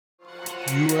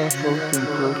UFO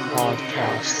Thinker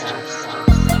Podcast.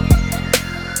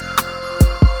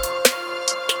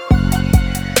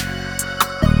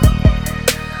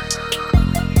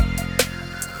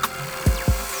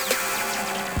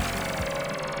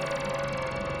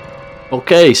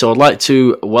 Okay, so I'd like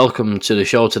to welcome to the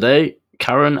show today,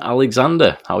 Karen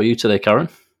Alexander. How are you today, Karen?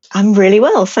 I'm really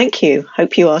well, thank you.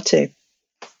 Hope you are too.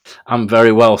 I'm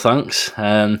very well, thanks.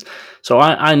 So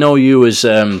I know you as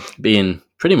being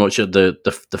pretty much at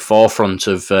the forefront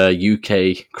of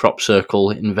UK crop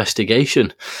circle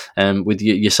investigation, with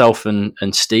yourself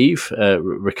and Steve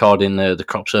recording the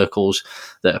crop circles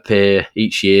that appear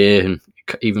each year, and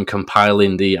even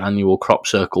compiling the annual crop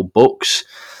circle books,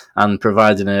 and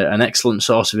providing an excellent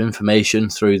source of information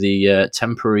through the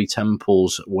Temporary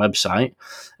Temples website.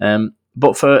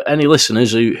 But for any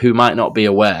listeners who might not be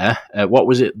aware, what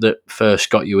was it that first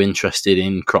got you interested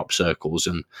in crop circles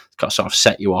and sort of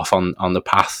set you off on the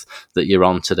path that you're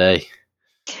on today?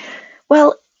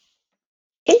 Well,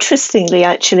 interestingly,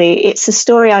 actually, it's a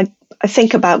story I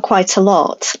think about quite a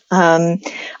lot.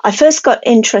 I first got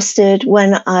interested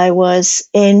when I was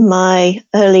in my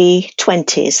early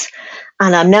 20s,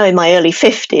 and I'm now in my early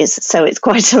 50s, so it's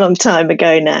quite a long time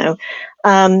ago now.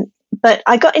 But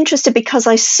I got interested because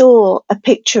I saw a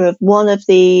picture of one of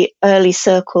the early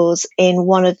circles in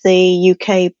one of the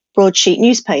UK broadsheet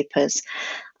newspapers.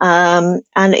 And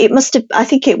it must have, I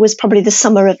think it was probably the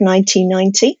summer of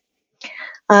 1990.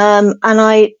 And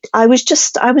I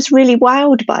was really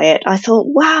wowed by it. I thought,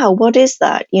 wow, what is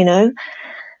that?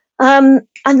 And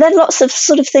then lots of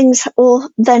sort of things all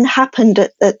then happened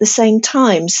at the same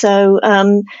time. So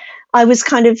I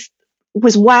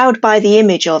was wowed by the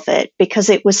image of it because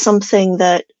it was something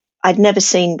that I'd never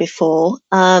seen before.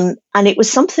 And it was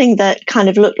something that kind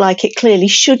of looked like it clearly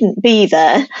shouldn't be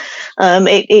there.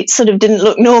 It sort of didn't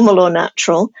look normal or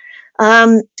natural.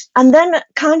 And then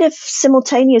kind of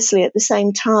simultaneously at the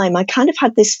same time, I kind of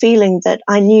had this feeling that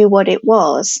I knew what it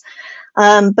was,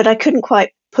 but I couldn't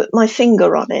quite put my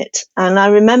finger on it. And I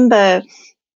remember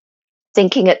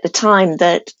thinking at the time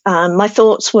that my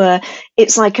thoughts were,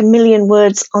 it's like a million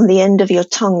words on the end of your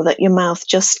tongue that your mouth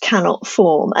just cannot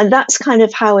form. And that's kind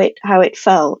of how it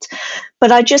felt.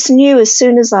 But I just knew as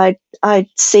soon as I'd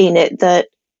seen it that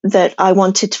I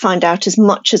wanted to find out as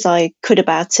much as I could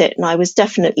about it. And I was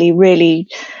definitely really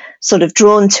sort of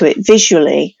drawn to it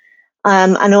visually,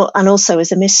 and also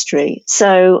as a mystery.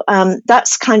 So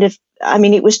that's kind of, I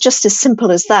mean, it was just as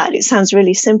simple as that. It sounds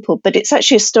really simple, but it's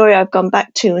actually a story I've gone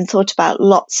back to and thought about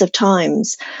lots of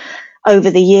times over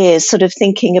the years, sort of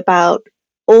thinking about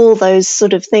all those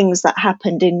sort of things that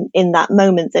happened in that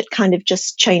moment that kind of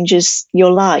just changes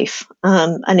your life.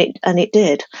 And it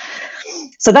did.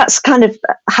 So that's kind of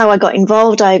how I got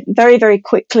involved. I very, very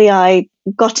quickly, I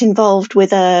got involved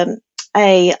with a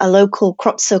local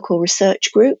crop circle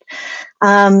research group.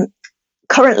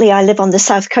 Currently, I live on the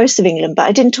south coast of England, but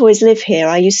I didn't always live here.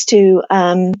 I used to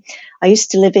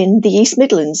live in the East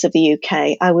Midlands of the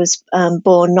UK. I was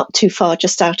born not too far,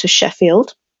 just out of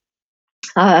Sheffield,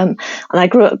 and I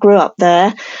grew up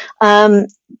there.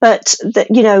 But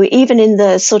even in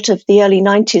the sort of the early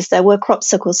 90s, there were crop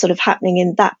circles sort of happening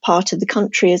in that part of the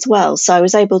country as well. So I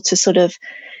was able to sort of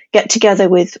get together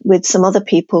with some other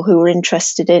people who were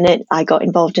interested in it. I got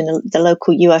involved in the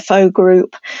local UFO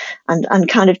group and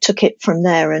kind of took it from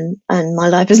there. And my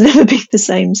life has never been the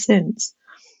same since.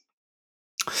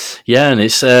 Yeah, and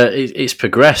it's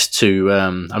progressed to,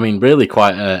 I mean, really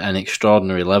quite an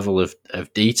extraordinary level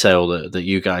of detail that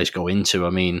you guys go into.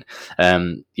 I mean,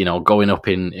 going up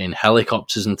in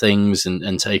helicopters and things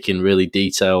and taking really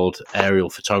detailed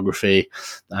aerial photography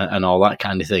and all that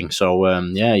kind of thing. So,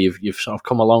 you've sort of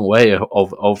come a long way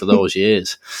over those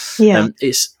years. Yeah.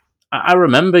 I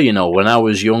remember, when I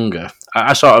was younger,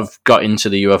 I sort of got into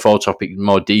the UFO topic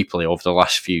more deeply over the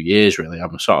last few years, really.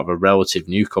 I'm sort of a relative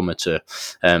newcomer to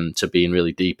being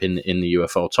really deep in the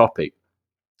UFO topic.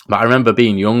 But I remember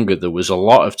being younger, there was a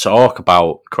lot of talk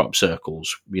about crop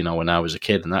circles, when I was a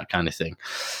kid and that kind of thing.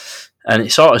 And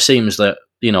it sort of seems that,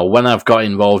 when I've got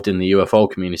involved in the UFO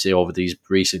community over these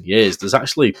recent years, there's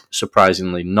actually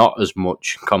surprisingly not as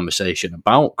much conversation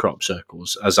about crop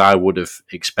circles as I would have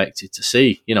expected to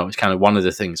see. It's kind of one of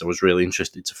the things I was really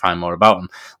interested to find more about, and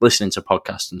listening to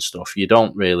podcasts and stuff, you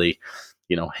don't really,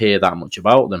 hear that much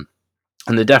about them.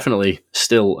 And they're definitely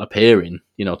still appearing,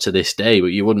 to this day, but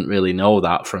you wouldn't really know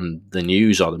that from the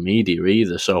news or the media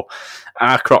either. So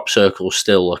are crop circles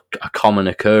still a common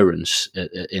occurrence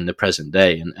in the present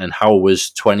day? And how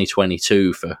was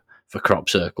 2022 for crop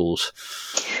circles?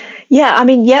 Yeah, I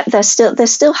mean, they're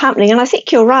still happening. And I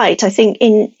think you're right. I think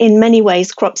in many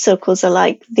ways, crop circles are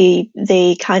like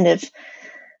the kind of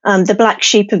the black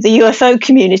sheep of the UFO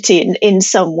community in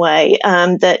some way.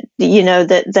 I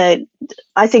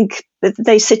think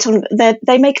they sit on,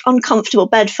 they make uncomfortable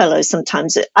bedfellows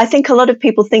sometimes. I think a lot of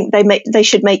people think they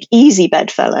should make easy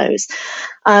bedfellows,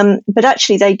 but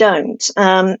actually they don't.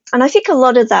 And I think a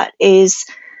lot of that is,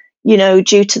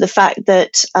 due to the fact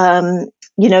that,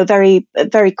 very,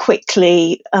 very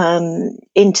quickly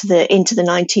into the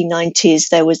 1990s,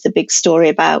 there was the big story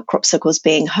about crop circles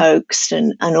being hoaxed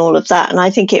and all of that. And I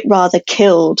think it rather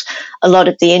killed a lot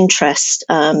of the interest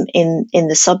in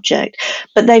the subject.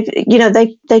 But they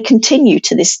continue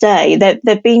to this day.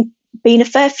 There've been a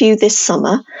fair few this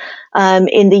summer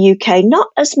in the UK, not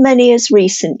as many as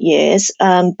recent years,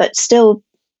 but still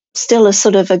a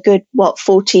sort of a good,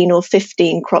 14 or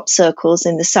 15 crop circles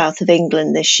in the south of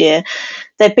England this year.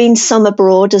 There've been some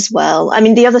abroad as well. I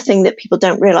mean, the other thing that people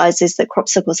don't realise is that crop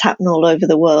circles happen all over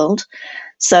the world.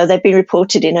 So they've been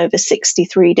reported in over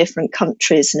 63 different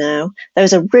countries now. There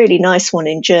was a really nice one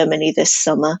in Germany this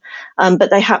summer, but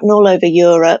they happen all over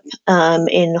Europe,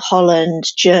 in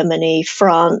Holland, Germany,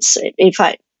 France. In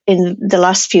fact, in the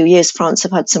last few years, France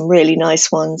have had some really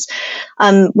nice ones.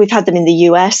 We've had them in the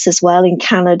US as well, in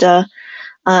Canada,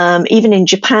 even in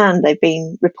Japan, they've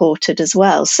been reported as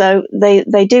well. So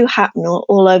they do happen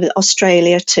all over,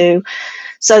 Australia too.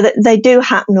 So that they do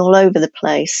happen all over the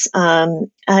place. It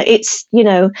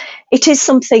is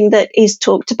something that is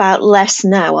talked about less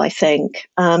now, I think,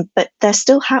 but they're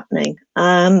still happening.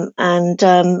 And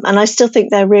I still think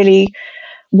they're really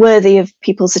worthy of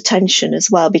people's attention as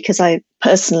well, because I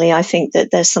think that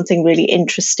there's something really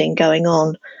interesting going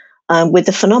on with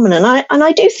the phenomenon. And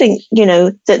I do think,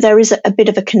 that there is a bit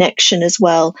of a connection as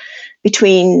well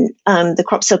between the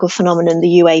crop circle phenomenon and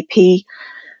the UAP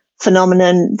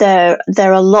phenomenon. There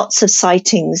are lots of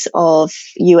sightings of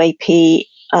UAP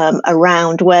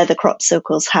around where the crop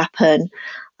circles happen.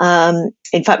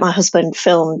 In fact, my husband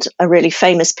filmed a really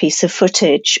famous piece of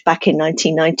footage back in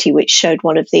 1990, which showed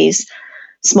one of these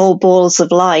small balls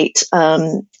of light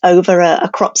over a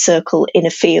crop circle in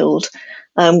a field,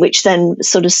 which then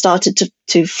sort of started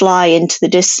to fly into the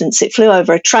distance. It flew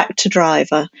over a tractor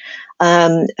driver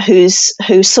who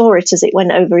saw it as it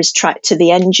went over his tractor.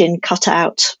 The engine cut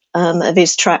out of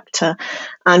his tractor,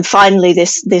 and finally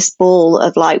this ball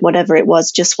of light, whatever it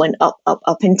was, just went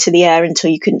up into the air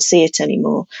until you couldn't see it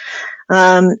anymore.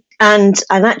 And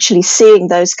actually seeing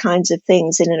those kinds of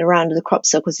things in and around the crop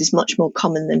circles is much more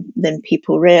common than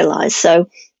people realise. So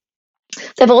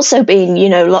there have also been,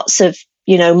 lots of,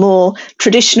 more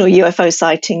traditional UFO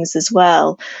sightings as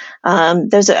well.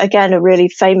 There's, again, a really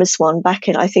famous one back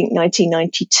in, I think,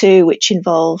 1992, which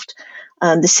involved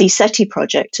the Sea SETI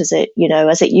project, as it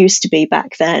used to be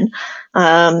back then,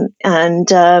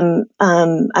 and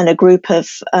a group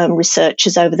of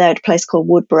researchers over there at a place called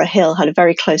Woodborough Hill had a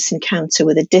very close encounter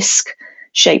with a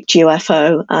disc-shaped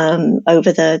UFO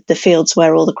over the fields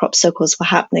where all the crop circles were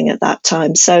happening at that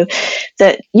time. So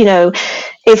that,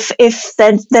 if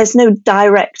there's no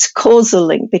direct causal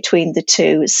link between the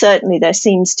two, certainly there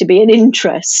seems to be an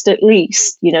interest, at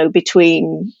least,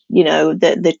 between,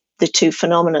 the two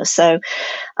phenomena. So,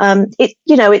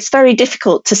 it's very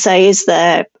difficult to say, is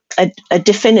there a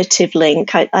definitive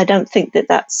link? I don't think that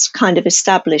that's kind of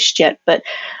established yet, but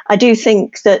I do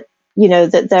think that,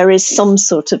 that there is some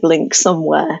sort of link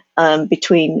somewhere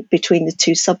between the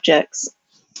two subjects.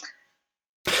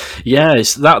 Yeah,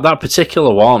 it's that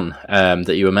particular one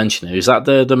that you were mentioning. Is that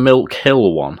the Milk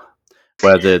Hill one,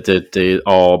 where the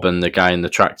orb and the guy in the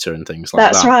tractor and things like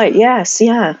that? That's right. Yes.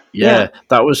 Yeah.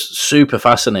 That was super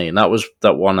fascinating. That was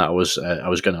that one I was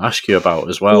going to ask you about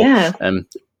as well. Yeah.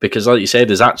 Because, like you say,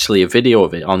 there's actually a video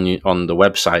of it on the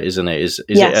website, isn't it? Is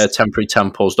it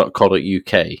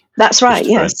temporarytemples.co.uk? That's right.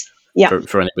 Yes. Yeah.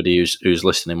 For anybody who's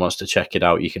listening wants to check it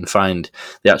out, you can find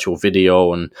the actual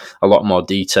video and a lot more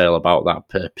detail about that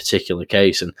particular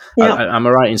case. And am I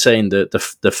right in saying that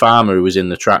the farmer who was in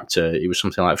the tractor, it was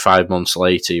something like 5 months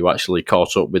later, you actually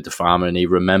caught up with the farmer and he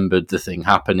remembered the thing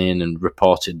happening and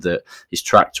reported that his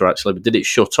tractor actually, but did it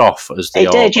shut off as the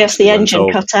It did, yes, the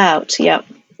engine cut out. Yeah.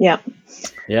 It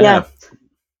was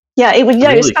Really?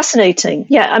 It was fascinating.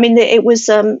 Yeah, I mean, it was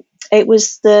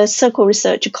the circle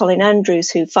researcher Colin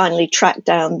Andrews who finally tracked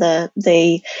down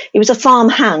it was a farm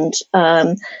hand,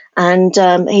 and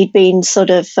he'd been sort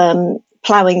of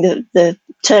ploughing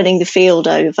turning the field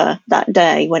over that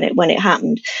day when it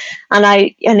happened,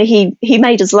 and he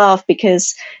made us laugh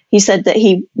because he said that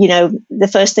the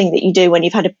first thing that you do when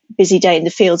you've had a busy day in the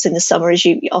fields in the summer is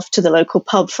you off to the local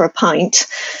pub for a pint,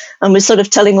 and was sort of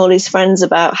telling all his friends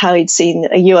about how he'd seen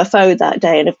a UFO that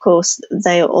day, and of course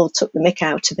they all took the mick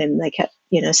out of him. They kept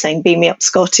saying "Beam me up,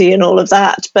 Scotty" and all of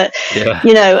that. But Yeah.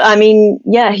 I mean,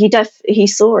 yeah, he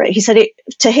saw it. He said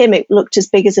to him it looked as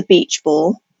big as a beach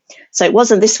ball. So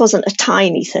this wasn't a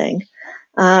tiny thing.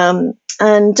 I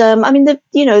mean,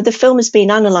 the film has been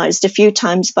analysed a few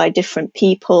times by different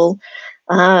people,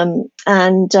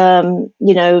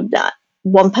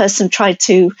 one person tried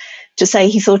to say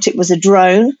he thought it was a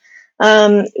drone,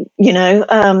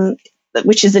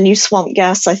 which is the new swamp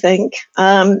gas, I think.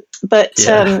 But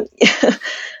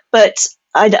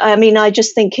I mean, I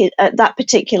just think at that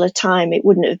particular time it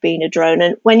wouldn't have been a drone.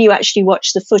 And when you actually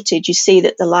watch the footage, you see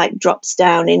that the light drops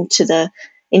down into the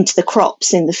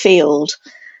crops in the field.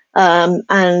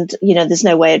 And there's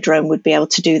no way a drone would be able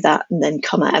to do that and then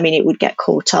come out. I mean, it would get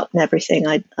caught up and everything.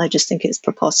 I just think it's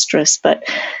preposterous. But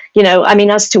I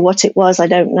mean, as to what it was, I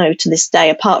don't know to this day,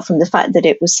 apart from the fact that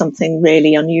it was something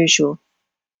really unusual.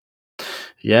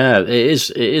 Yeah, it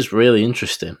is really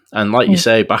interesting. And like you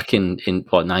say, back in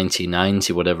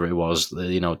 1990, whatever it was,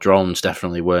 drones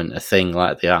definitely weren't a thing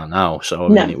like they are now. So, I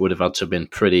mean, it would have had to have been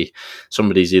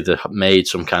somebody's either made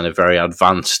some kind of very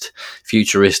advanced,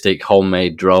 futuristic,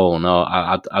 homemade drone, or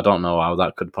I don't know how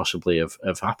that could possibly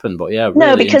have happened. But yeah, really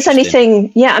no, because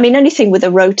anything with a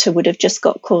rotor would have just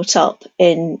got caught up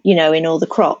in all the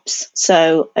crops.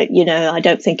 So, I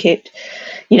don't think it,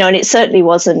 and it certainly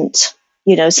wasn't,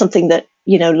 something that,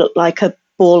 looked like a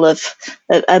ball of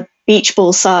a beach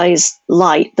ball size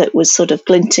light that was sort of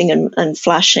glinting and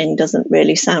flashing. Doesn't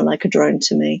really sound like a drone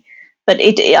to me. But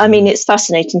I mean, it's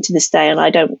fascinating to this day, and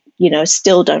I don't,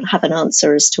 still don't have an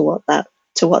answer as to what that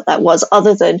was,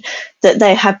 other than that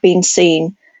they have been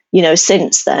seen,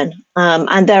 since then.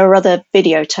 And there are other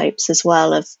videotapes as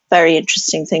well of very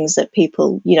interesting things that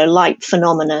people, light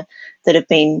phenomena that have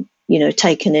been,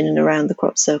 taken in and around the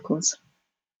crop circles.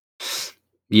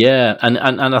 Yeah, and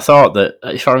I thought that,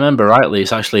 if I remember rightly,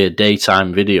 it's actually a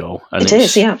daytime video. And it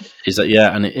is, yeah. Is that,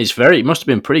 yeah, and it must have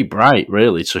been pretty bright,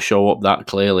 really, to show up that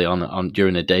clearly on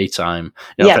during the daytime.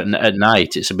 At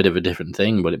night, it's a bit of a different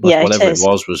thing, but whatever it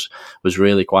was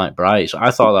really quite bright. So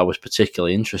I thought that was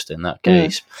particularly interesting, in that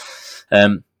case.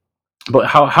 But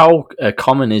how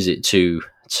common is it to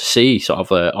see sort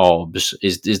of orbs?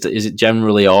 Is it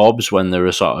generally orbs when there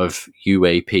are sort of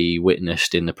UAP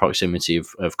witnessed in the proximity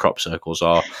of crop circles,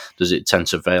 or does it tend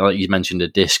to vary? Like you mentioned a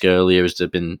disc earlier, has there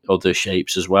been other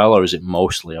shapes as well, or is it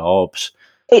mostly orbs?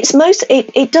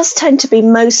 It does tend to be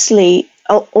mostly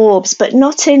orbs, but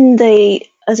not in the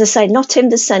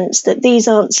sense that these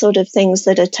aren't sort of things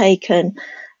that are taken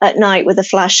at night with a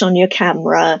flash on your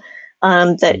camera.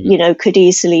 That could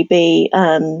easily be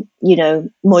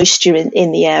moisture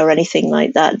in the air or anything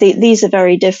like that. These are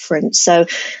very different. So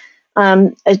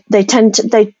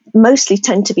they mostly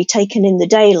tend to be taken in the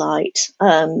daylight.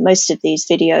 Most of these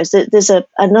videos. There's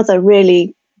another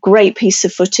really great piece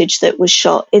of footage that was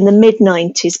shot in the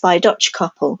mid-90s by a Dutch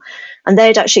couple, and they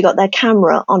had actually got their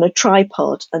camera on a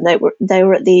tripod, and they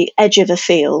were at the edge of a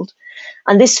field.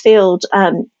 And this field,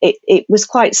 it was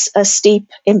quite a steep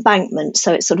embankment,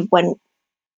 so it sort of went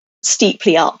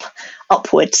steeply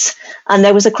upwards. And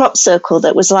there was a crop circle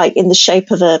that was like in the shape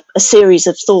of a series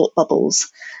of thought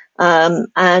bubbles. And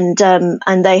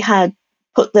they had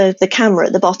put the camera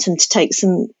at the bottom to take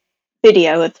some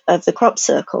video of the crop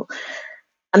circle.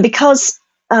 And because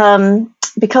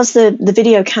the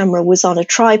video camera was on a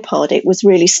tripod, it was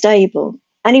really stable.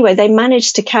 Anyway, they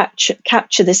managed to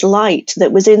capture this light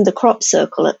that was in the crop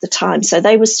circle at the time. So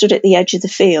they were stood at the edge of the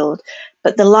field,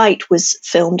 but the light was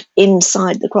filmed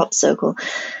inside the crop circle.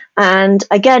 And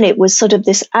again, it was sort of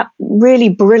this really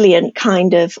brilliant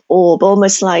kind of orb,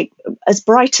 almost like as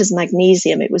bright as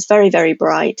magnesium. It was very, very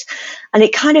bright. And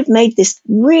it kind of made this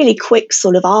really quick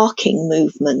sort of arcing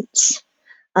movements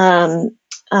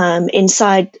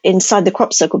inside the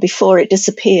crop circle before it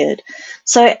disappeared.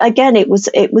 So again, it was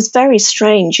very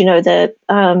strange,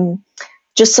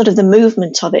 just sort of the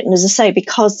movement of it. And as I say,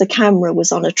 because the camera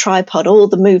was on a tripod, all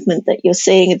the movement that you're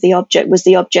seeing of the object was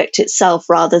the object itself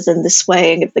rather than the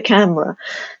swaying of the camera.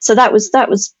 So that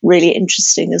was really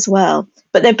interesting as well.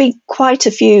 But there've been quite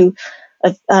a few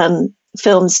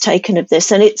films taken of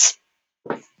this, and it's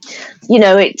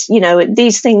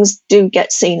these things do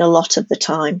get seen a lot of the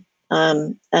time.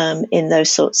 In those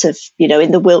sorts of,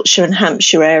 in the Wiltshire and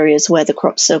Hampshire areas where the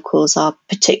crop circles are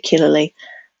particularly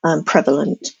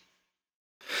prevalent.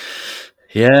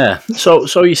 Yeah.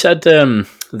 So you said that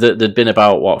there'd been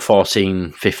about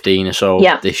 14, 15 or so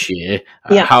this year.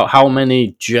 Yeah. How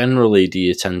many generally do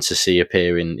you tend to see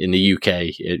appear in the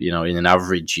UK, in an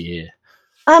average year?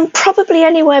 Probably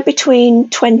anywhere between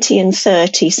 20 and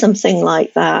 30, something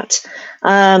like that.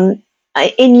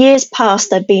 In years past,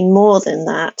 there'd been more than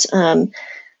that.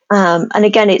 And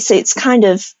again, it's kind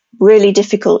of really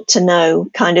difficult to know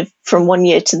kind of from one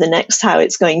year to the next how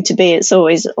it's going to be. It's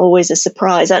always a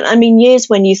surprise. And I mean, years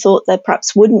when you thought there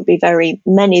perhaps wouldn't be very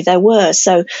many, there were.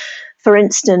 So, for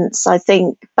instance, I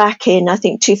think back in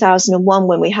 2001,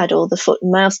 when we had all the foot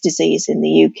and mouth disease in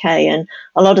the UK and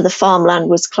a lot of the farmland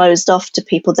was closed off to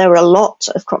people, there were a lot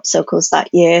of crop circles that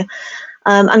year.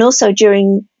 And also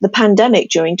during the pandemic,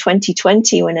 during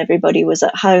 2020, when everybody was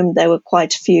at home, there were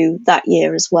quite a few that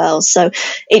year as well. So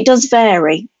it does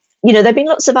vary. You know, there have been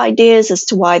lots of ideas as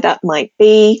to why that might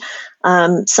be.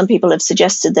 Some people have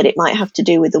suggested that it might have to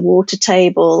do with the water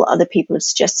table. Other people have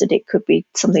suggested it could be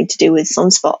something to do with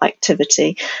sunspot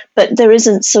activity. But there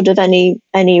isn't sort of any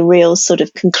real sort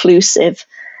of conclusive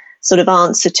sort of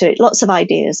answer to it. Lots of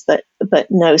ideas, but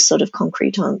no sort of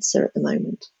concrete answer at the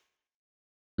moment.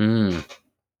 Mm.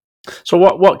 So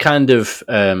what kind of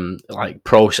like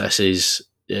processes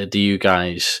do you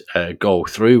guys go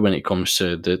through when it comes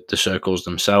to the circles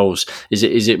themselves?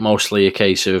 Is it mostly a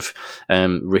case of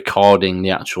recording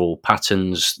the actual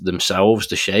patterns themselves,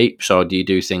 the shapes, or do you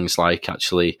do things like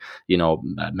actually, you know,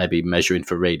 maybe measuring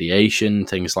for radiation,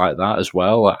 things like that as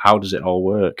well? How does it all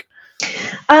work?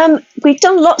 We've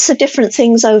done lots of different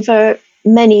things over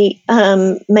many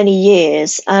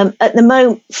years. At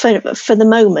the for the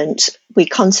moment, we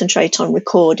concentrate on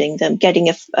recording them, getting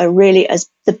a really as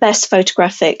the best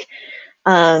photographic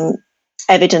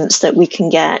evidence that we can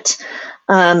get,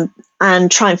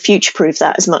 and try and future-proof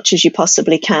that as much as you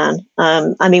possibly can.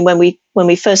 I mean, when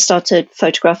we first started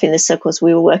photographing the circles,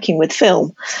 we were working with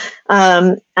film,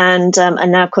 and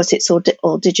now, of course, it's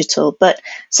all digital. But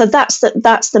so that's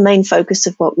the main focus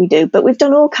of what we do. But we've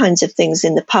done all kinds of things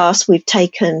in the past. We've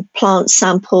taken plant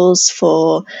samples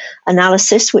for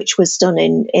analysis, which was done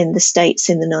in the States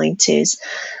in the 90s.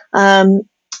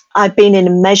 I've been in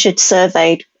and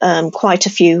surveyed quite a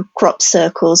few crop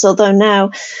circles, although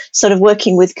now sort of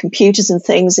working with computers and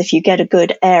things, if you get a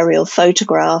good aerial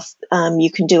photograph,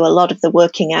 you can do a lot of the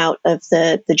working out of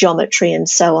the geometry and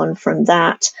so on from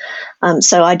that.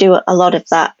 So I do a lot of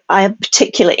that. I have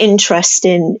particular interest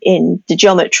in the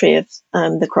geometry of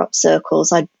the crop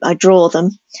circles. I draw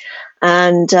them.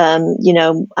 And,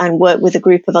 and work with a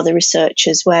group of other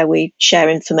researchers where we share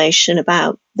information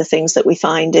about the things that we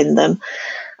find in them.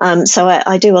 So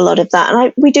I do a lot of that.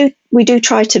 And we do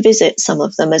try to visit some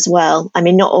of them as well. I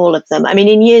mean, not all of them. I mean,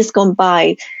 in years gone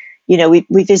by, you know,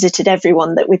 we visited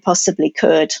everyone that we possibly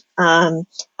could. And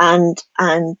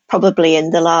probably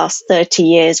in the last 30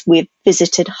 years, we've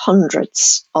visited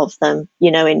hundreds of them,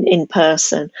 you know, in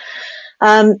person.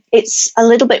 It's a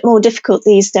little bit more difficult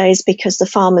these days because the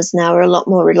farmers now are a lot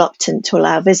more reluctant to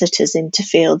allow visitors into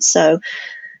fields. So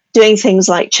doing things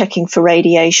like checking for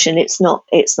radiation, it's not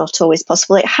always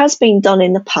possible. It has been done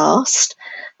in the past.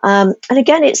 And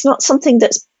again, it's not something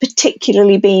that's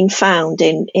particularly been found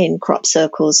in crop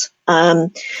circles.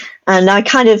 And I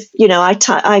kind of, you know,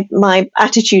 my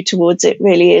attitude towards it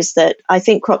really is that I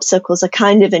think crop circles are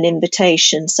kind of an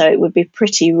invitation. So it would be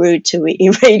pretty rude to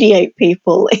irradiate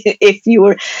people if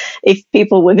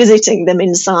people were visiting them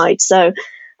inside. So,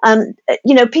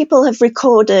 you know, people have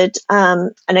recorded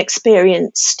and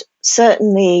experienced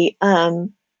certainly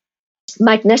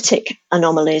magnetic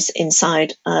anomalies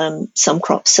inside some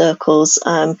crop circles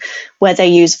where they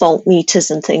use voltmeters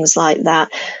and things like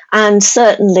that. And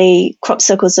certainly crop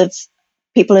circles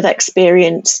people have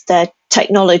experienced their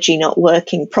technology not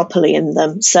working properly in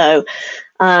them. So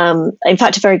in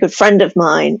fact, a very good friend of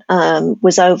mine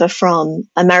was over from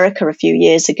America a few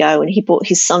years ago, and he brought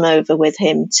his son over with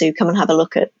him to come and have a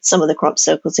look at some of the crop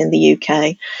circles in the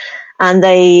UK. And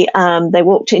they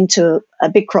walked into a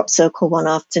big crop circle one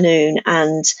afternoon,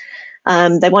 and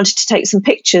they wanted to take some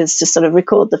pictures to sort of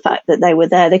record the fact that they were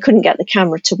there. They couldn't get the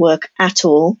camera to work at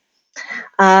all.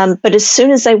 But as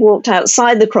soon as they walked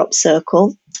outside the crop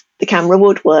circle, the camera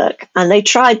would work. And they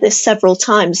tried this several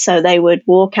times. So they would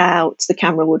walk out, the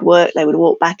camera would work. They would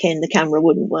walk back in, the camera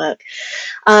wouldn't work.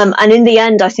 And in the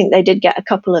end, I think they did get a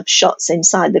couple of shots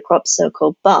inside the crop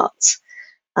circle, but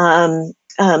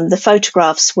the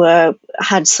photographs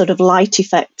had sort of light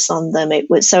effects on them. It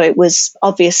was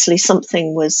obviously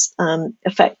something was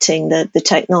affecting the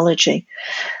technology.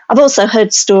 I've also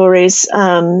heard stories,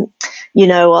 you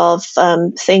know, of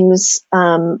things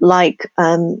like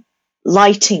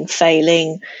lighting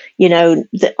failing, you know,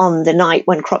 on the night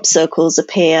when crop circles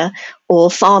appear, or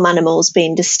farm animals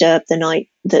being disturbed the night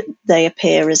that they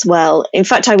appear as well. In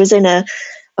fact, I was in a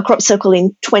crop circle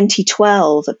in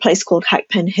 2012, a place called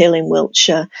Hackpen Hill in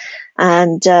Wiltshire,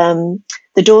 and the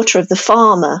daughter of the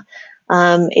farmer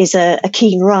is a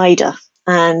keen rider,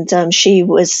 and she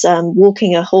was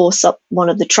walking a horse up one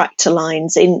of the tractor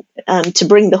lines in to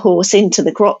bring the horse into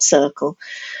the crop circle,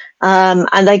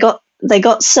 and they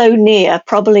got so near,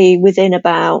 probably within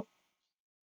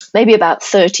maybe about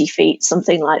 30 feet,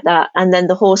 something like that. And then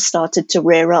the horse started to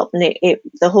rear up, and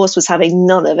the horse was having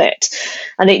none of it.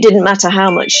 And it didn't matter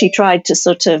how much she tried to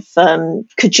sort of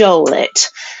cajole it,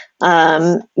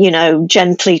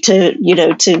 gently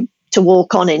to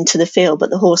walk on into the field, but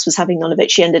the horse was having none of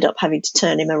it. She ended up having to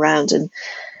turn him around and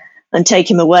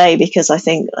take him away, because I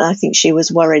think she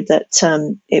was worried that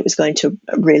it was going to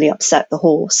really upset the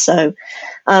horse. So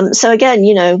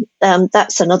again,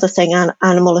 that's another thing.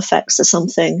 Animal effects are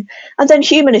something, and then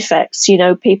human effects.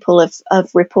 People have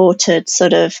reported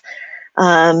sort of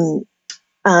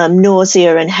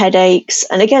nausea and headaches,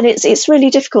 and again, it's really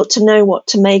difficult to know what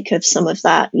to make of some of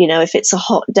that. If it's a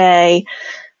hot day.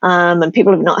 And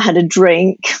people have not had a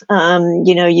drink,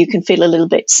 you can feel a little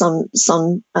bit sun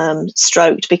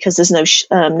stroked, because there's no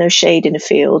shade in a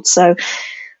field. So,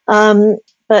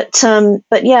 but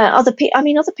yeah, other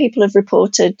people have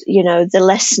reported, the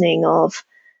lessening of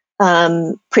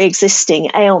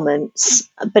pre-existing ailments.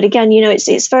 But again,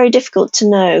 it's very difficult to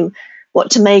know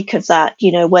what to make of that.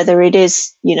 Whether it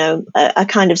is, a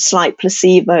kind of slight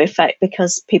placebo effect,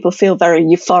 because people feel very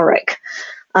euphoric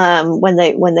when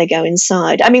they go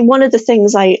inside. I mean, one of the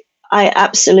things I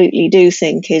absolutely do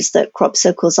think is that crop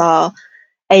circles are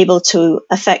able to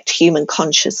affect human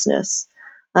consciousness,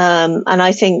 and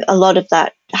I think a lot of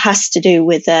that has to do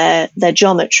with their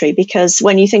geometry, because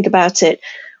when you think about it,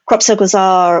 crop circles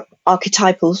are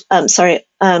archetypal.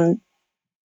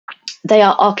 They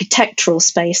are architectural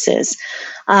spaces,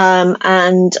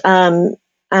 and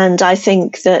I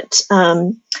think that.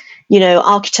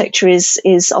 Architecture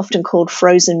is often called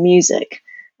frozen music,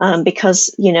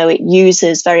 because, it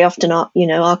uses very often,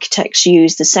 architects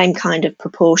use the same kind of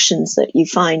proportions that you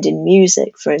find in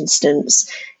music, for instance,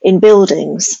 in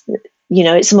buildings.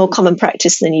 It's a more common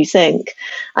practice than you think.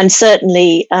 And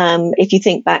certainly, if you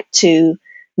think back to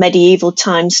medieval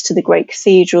times, to the great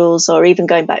cathedrals, or even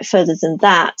going back further than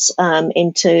that,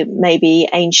 into maybe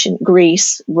ancient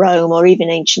Greece, Rome, or even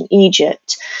ancient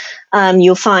Egypt,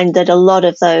 you'll find that a lot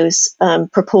of those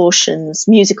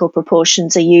musical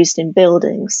proportions, are used in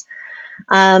buildings.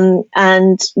 And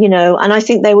I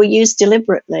think they were used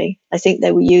deliberately. I think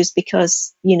they were used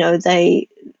because, they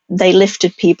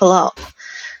lifted people up,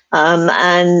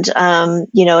 and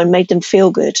made them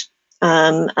feel good,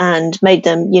 and made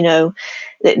them,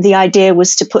 the idea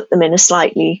was to put them in a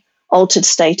slightly altered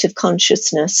state of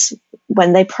consciousness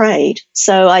when they prayed.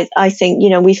 So I think,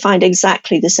 we find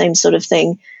exactly the same sort of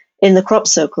thing in the crop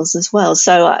circles as well.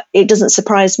 So it doesn't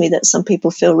surprise me that some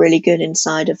people feel really good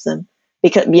inside of them,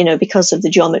 because of the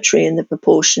geometry and the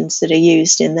proportions that are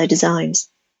used in their designs.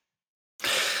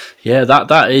 Yeah,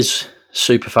 that is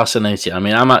super fascinating. I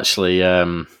mean, I'm actually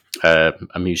a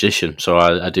musician, so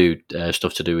I do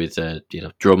stuff to do with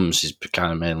drums is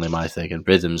kind of mainly my thing, and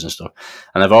rhythms and stuff.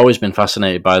 And I've always been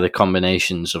fascinated by the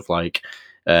combinations of like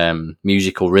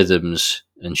musical rhythms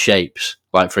and shapes.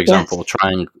 Like, for example, yes.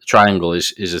 Triangle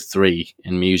is a 3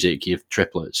 in music. You have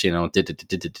triplets, and a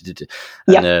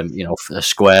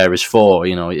square is 4.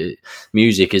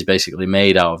 Music is basically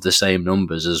made out of the same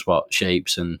numbers as what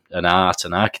shapes and art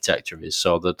and architecture is.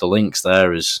 So the links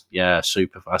there is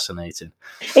super fascinating.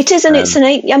 It is, and it's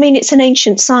an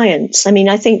ancient science. I mean,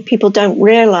 I think people don't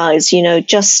realize,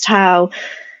 just how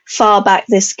far back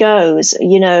this goes.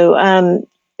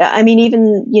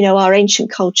 Even, our ancient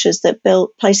cultures that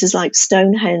built places like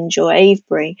Stonehenge or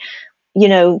Avebury,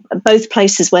 both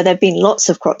places where there have been lots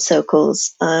of crop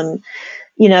circles, are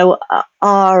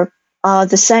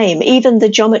the same. Even the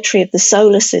geometry of the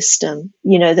solar system,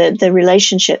 the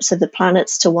relationships of the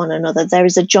planets to one another, there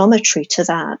is a geometry to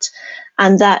that.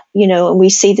 And that, and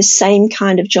we see the same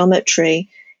kind of geometry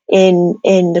in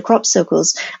the crop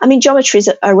circles. I mean, geometry is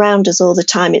around us all the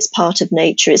time. It's part of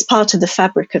nature. It's part of the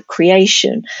fabric of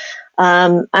creation.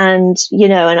 And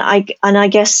I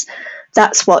guess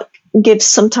that's what gives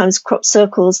sometimes crop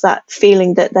circles that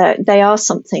feeling that they are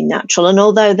something natural. And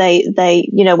although they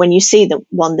when you see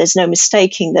one, there's no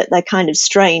mistaking that they're kind of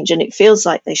strange and it feels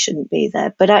like they shouldn't be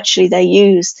there. But actually they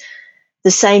use the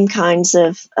same kinds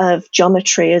of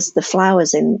geometry as the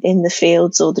flowers in the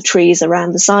fields or the trees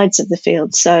around the sides of the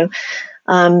fields. So,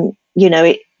 that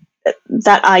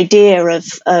idea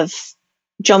of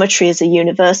geometry as a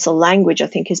universal language, I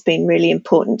think, has been really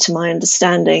important to my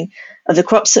understanding of the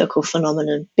crop circle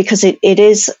phenomenon, because it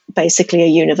is basically a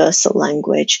universal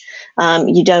language.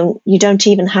 You don't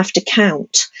even have to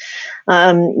count,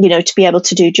 to be able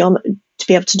to do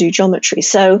geometry.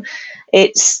 So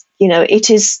it's it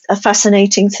is a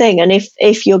fascinating thing. And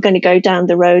if you're going to go down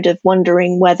the road of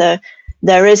wondering whether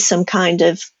there is some kind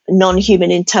of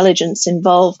non-human intelligence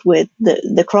involved with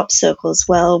the crop circles,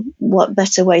 well, what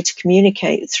better way to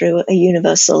communicate through a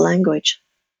universal language?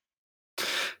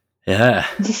 Yeah,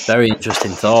 very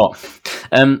interesting thought.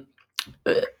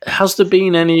 Has there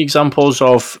been any examples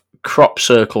of crop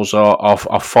circles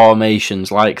or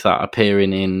formations like that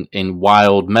appearing in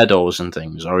wild meadows and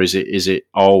things, or is it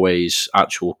always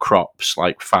actual crops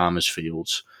like farmers'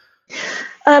 fields?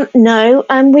 No,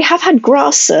 we have had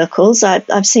grass circles.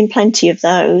 I've seen plenty of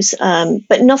those,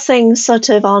 but nothing sort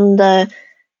of on the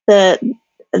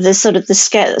sort of the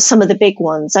scale. Some of the big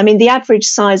ones. I mean, the average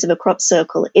size of a crop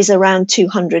circle is around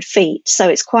 200 feet, so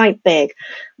it's quite big.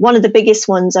 One of the biggest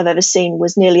ones I've ever seen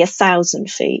was nearly 1,000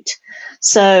 feet.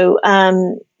 So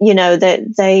they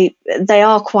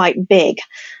are quite big,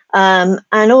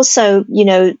 and also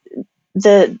the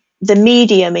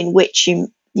medium in which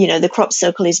the crop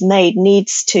circle is made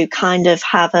needs to kind of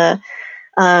have a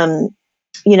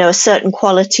certain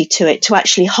quality to it to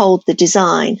actually hold the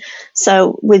design.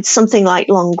 So with something like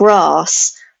long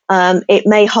grass, it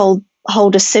may hold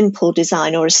a simple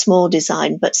design or a small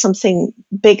design, but something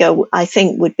bigger, I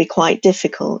think, would be quite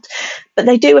difficult. But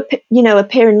they do,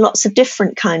 appear in lots of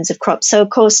different kinds of crops. So, of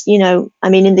course, in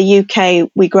the UK,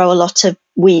 we grow a lot of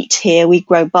wheat here. We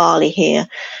grow barley here.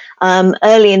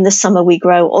 Early in the summer, we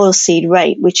grow oilseed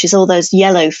rape, which is all those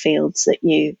yellow fields that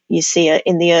you see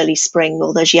in the early spring,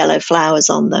 all those yellow flowers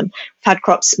on them. We've had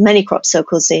many crop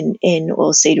circles in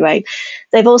oilseed rape.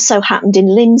 They've also happened in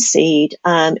linseed,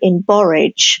 in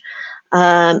borage,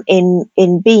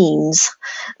 in beans.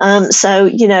 So,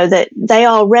 that they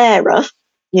are rarer.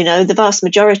 The vast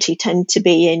majority tend to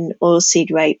be in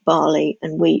oilseed rape, barley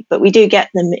and wheat, but we do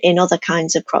get them in other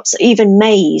kinds of crops, even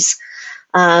maize.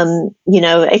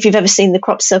 If you've ever seen the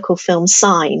crop circle film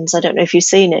Signs, I don't know if you've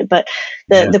seen it, but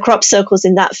the crop circles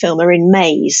in that film are in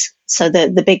maize. So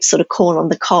the big sort of corn on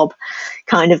the cob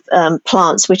kind of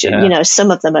plants, which,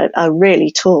 some of them are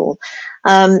really tall.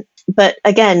 But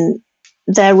again,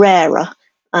 they're rarer.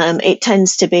 It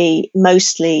tends to be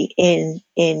mostly in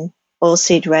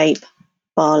oilseed rape,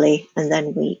 barley, and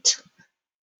then wheat.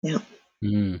 Yeah.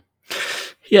 Mm.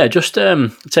 Yeah, just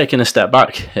taking a step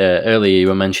back, earlier you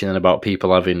were mentioning about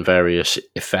people having various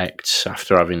effects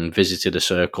after having visited a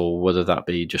circle, whether that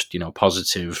be just,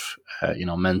 positive,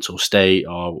 mental state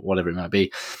or whatever it might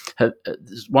be.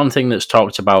 One thing that's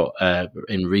talked about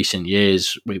in recent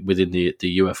years within the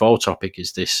UFO topic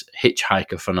is this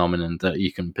hitchhiker phenomenon, that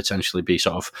you can potentially be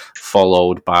sort of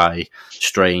followed by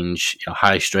strange,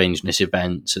 high strangeness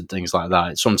events and things like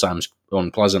that. It's sometimes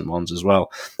unpleasant ones as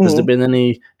well. Has there been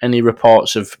any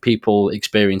reports of people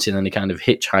experiencing any kind of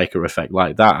hitchhiker effect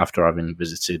like that after having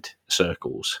visited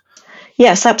circles?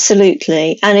 Yes,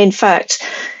 absolutely. And in fact,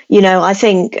 I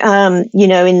think, in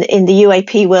the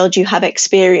UAP world, you have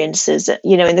experiences.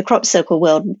 In the crop circle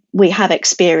world, we have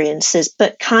experiences,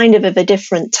 but kind of a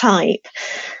different type.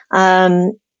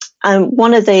 And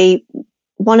one of the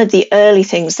early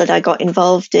things that I got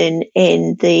involved in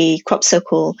the crop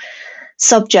circle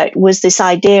subject was this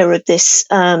idea of this: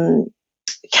 can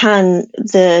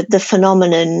the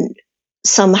phenomenon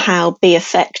somehow be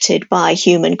affected by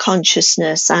human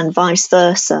consciousness and vice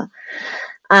versa?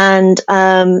 And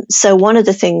so one of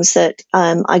the things that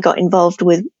I got involved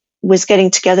with was getting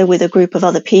together with a group of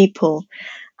other people,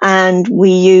 and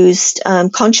we used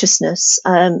consciousness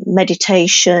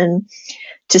meditation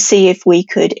to see if we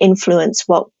could influence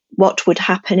what would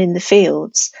happen in the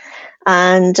fields.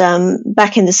 And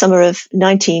back in the summer of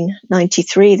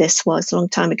 1993, this was a long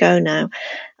time ago now,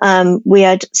 we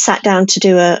had sat down to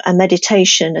do a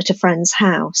meditation at a friend's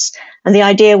house. And the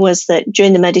idea was that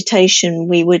during the meditation,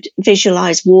 we would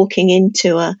visualize walking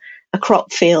into a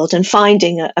crop field and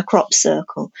finding a crop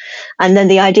circle. And then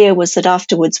the idea was that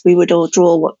afterwards we would all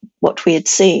draw what we had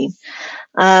seen.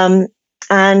 So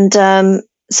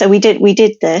we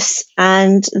did this.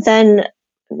 And then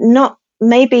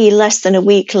maybe less than a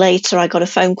week later, I got a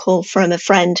phone call from a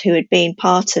friend who had been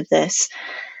part of this.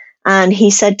 And he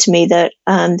said to me that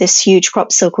this huge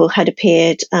crop circle had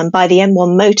appeared by the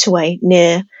M1 motorway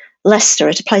near Leicester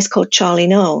at a place called Charlie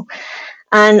Knoll.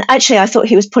 And actually, I thought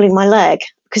he was pulling my leg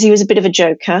because he was a bit of a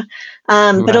joker,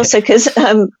 right. but also because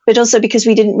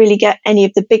we didn't really get any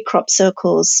of the big crop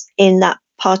circles in that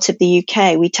part of the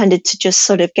UK. We tended to just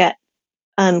sort of get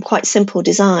quite simple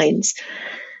designs.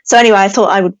 So anyway, I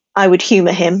thought I would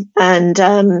humour him and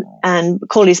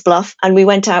call his bluff. And we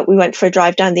went for a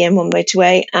drive down the M1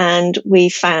 motorway, and we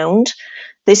found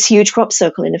this huge crop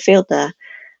circle in a field there.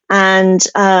 And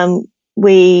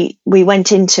we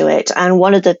went into it, and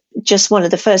one of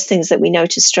the first things that we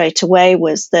noticed straight away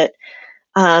was that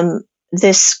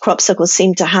this crop circle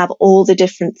seemed to have all the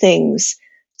different things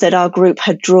that our group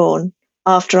had drawn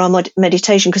after our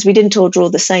meditation, because we didn't all draw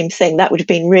the same thing. That would have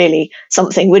been really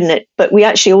something, wouldn't it? But we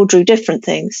actually all drew different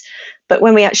things. But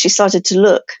when we actually started to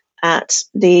look at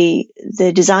the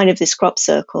design of this crop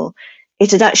circle,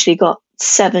 it had actually got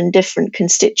 7 different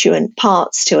constituent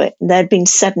parts to it. There had been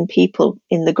 7 people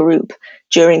in the group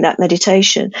during that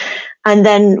meditation. And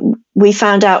then we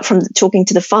found out from talking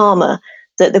to the farmer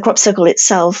that the crop circle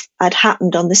itself had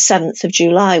happened on the 7th of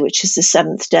July, which is the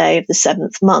 7th day of the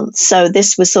 7th month. So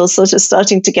this was all sort of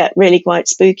starting to get really quite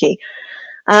spooky.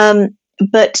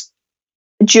 But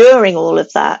during all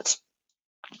of that,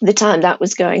 the time that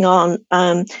was going on,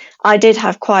 I did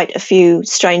have quite a few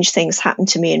strange things happen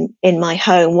to me in my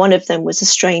home. One of them was a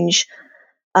strange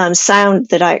sound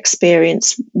that I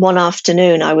experienced one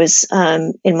afternoon. I was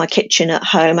in my kitchen at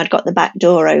home. I'd got the back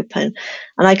door open,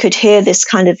 and I could hear this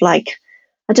kind of like,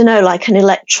 I don't know, like an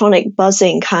electronic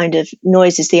buzzing kind of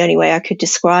noise is the only way I could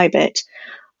describe it.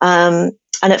 And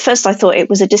at first I thought it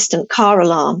was a distant car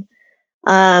alarm.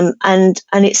 And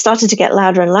it started to get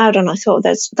louder and louder, and I thought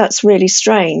that's really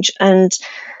strange. And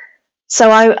so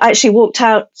I actually walked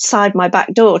outside my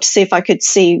back door to see if I could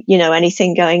see,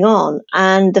 anything going on.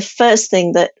 And the first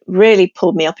thing that really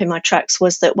pulled me up in my tracks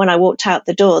was that when I walked out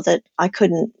the door, that I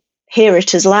couldn't hear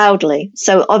it as loudly.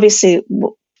 So obviously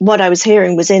what I was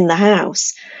hearing was in the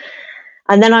house.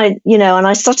 And then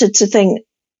I started to think,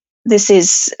 this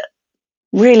is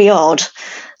really odd.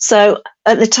 So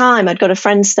at the time, I'd got a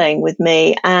friend staying with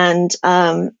me, and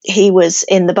he was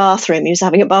in the bathroom. He was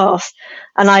having a bath,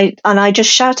 and I just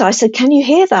shouted. I said, "Can you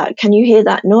hear that? Can you hear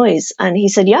that noise?" And he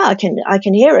said, "Yeah, I can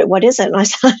hear it. What is it?" And I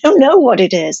said, "I don't know what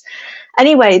it is."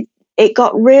 Anyway, it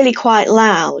got really quite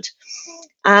loud,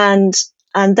 and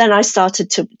then I started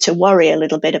to worry a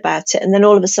little bit about it, and then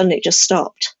all of a sudden it just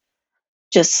stopped.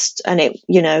 Just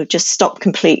stopped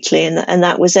completely, and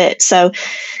that was it. So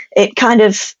it kind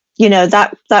of,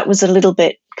 that was a little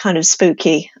bit kind of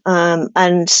spooky.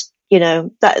 And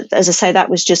that, as I say, that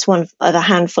was just one of a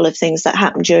handful of things that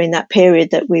happened during that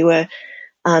period that we were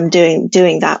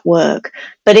doing that work.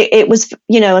 But it was,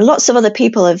 and lots of other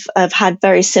people have had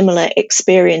very similar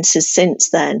experiences since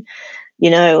then.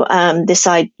 And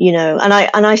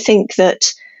I think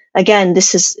that, again,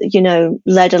 this has,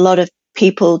 led a lot of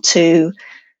people to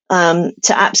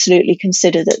absolutely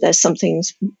consider that there's something,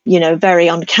 very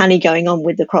uncanny going on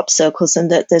with the crop circles,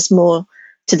 and that there's more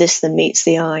to this than meets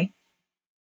the eye.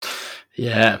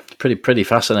 Yeah, pretty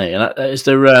fascinating. Is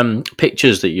there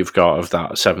pictures that you've got of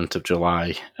that 7th of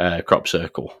July crop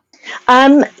circle?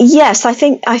 Yes, I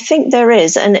think there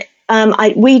is, and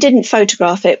we didn't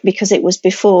photograph it because it was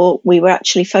before we were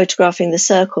actually photographing the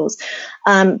circles.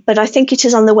 But I think it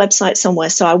is on the website somewhere,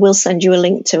 so I will send you a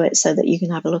link to it so that you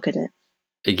can have a look at it.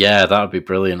 Yeah, that would be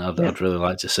brilliant. I'd really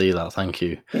like to see that. Thank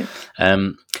you.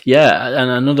 Yeah. And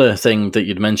another thing that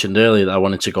you'd mentioned earlier that I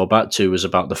wanted to go back to was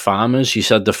about the farmers. You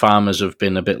said the farmers have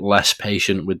been a bit less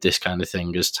patient with this kind of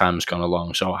thing as time's gone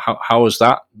along. So how has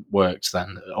that worked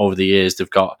then over the years? They've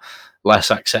got less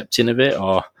accepting of it,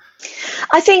 or?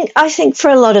 I think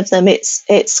for a lot of them,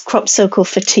 it's crop circle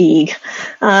fatigue.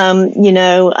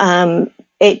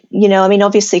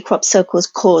 Obviously crop circles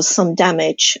cause some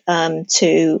damage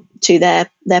to their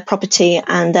property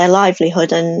and their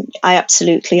livelihood, and I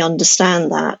absolutely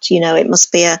understand that. It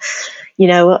must be a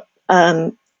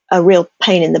real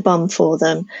pain in the bum for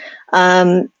them.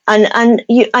 Farmers,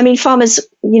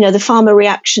 the farmer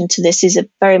reaction to this is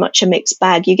very much a mixed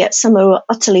bag. You get some who are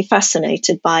utterly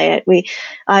fascinated by it.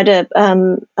 I had a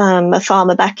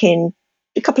farmer back in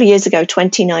a couple of years ago,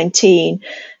 2019,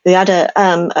 who had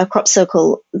a crop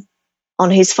circle on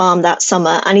his farm that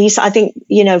summer. And I think,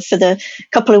 for the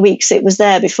couple of weeks it was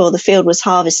there before the field was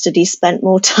harvested, he spent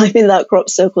more time in that crop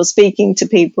circle speaking to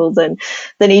people than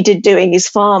he did doing his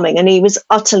farming. And he was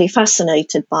utterly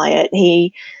fascinated by it.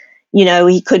 He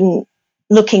couldn't,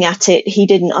 looking at it, he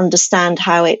didn't understand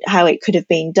how it could have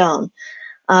been done.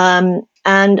 And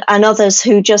others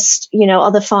who just,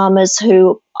 other farmers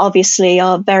who obviously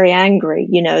are very angry,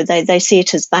 they see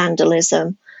it as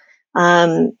vandalism,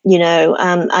 so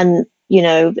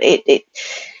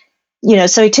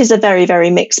it is a very, very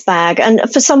mixed bag. And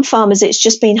for some farmers, it's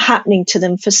just been happening to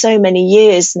them for so many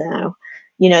years now.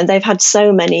 They've had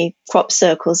so many crop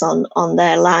circles on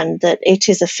their land that it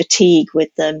is a fatigue with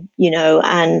them,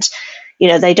 and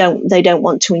they don't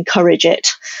want to encourage it.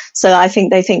 So I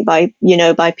think they think by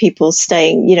people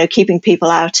staying, keeping people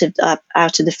out of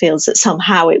the fields, that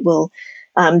somehow it will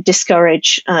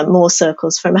discourage more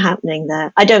circles from happening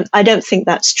there. I don't think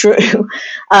that's true,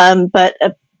 but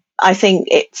I think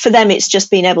for them it's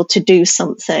just being able to do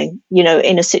something,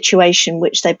 in a situation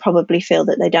which they probably feel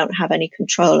that they don't have any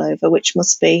control over, which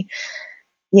must be,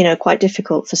 quite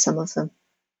difficult for some of them.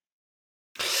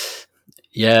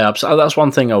 Yeah, that's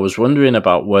one thing I was wondering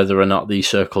about, whether or not these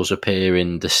circles appear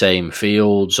in the same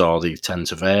fields or they tend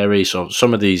to vary. So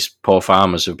some of these poor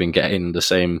farmers have been getting the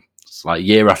same, like,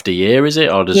 year after year, is it?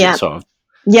 Or does it sort of...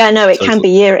 Yeah, no, it can be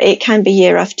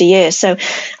year after year. So,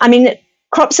 I mean,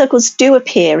 crop circles do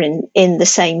appear in the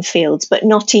same fields, but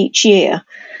not each year.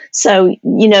 So,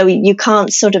 you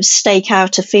can't sort of stake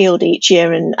out a field each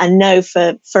year and know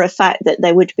for a fact that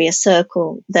there would be a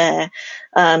circle there.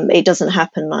 It doesn't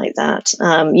happen like that.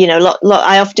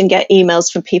 I often get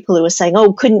emails from people who are saying,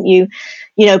 "Oh, couldn't you,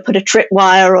 put a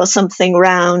tripwire or something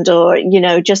round, or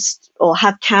or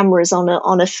have cameras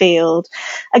on a field?"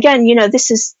 Again, this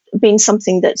has been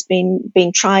something that's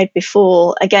been tried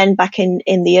before. Again, back in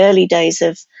the early days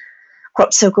of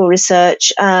crop circle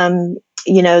research,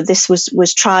 this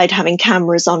was tried, having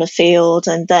cameras on a field,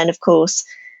 and then of course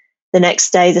the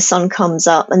next day the sun comes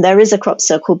up and there is a crop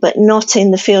circle, but not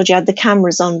in the field you had the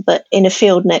cameras on, but in a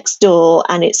field next door,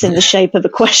 and it's in the shape of a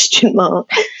question mark.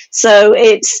 So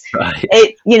it's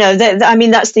right. I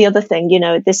mean, that's the other thing.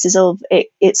 This is all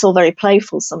it's all very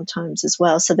playful sometimes as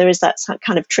well. So there is that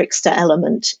kind of trickster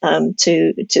element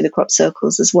to the crop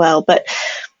circles as well, but.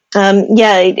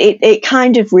 It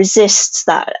kind of resists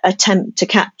that attempt to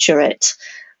capture it,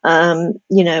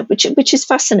 which is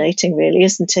fascinating, really,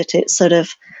 isn't it? It's sort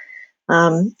of,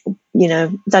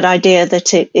 that idea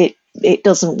that it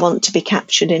doesn't want to be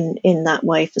captured in that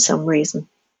way for some reason.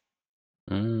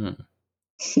 Mm.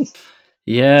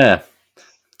 Yeah,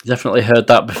 definitely heard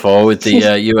that before with the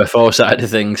UFO side of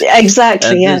things.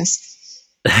 Exactly, yes.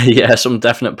 Yeah, some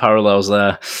definite parallels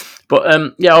there. But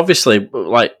obviously,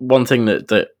 like, one thing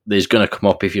that is going to come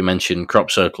up if you mention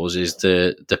crop circles is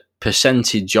the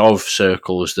percentage of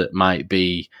circles that might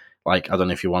be, like, I don't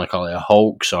know if you want to call it a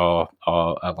hoax or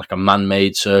like a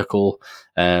man-made circle.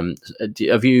 You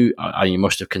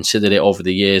must have considered it over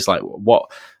the years. Like, what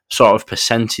sort of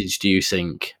percentage do you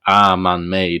think are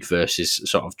man-made versus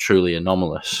sort of truly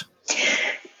anomalous?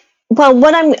 Well,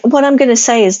 what I'm going to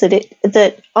say is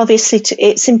that obviously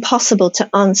it's impossible to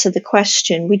answer the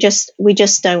question. We just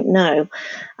don't know.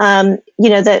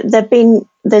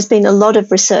 There's been a lot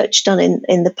of research done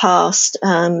in the past.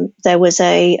 There was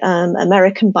a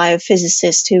American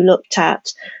biophysicist who looked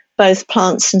at both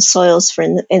plants and soils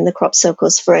in the crop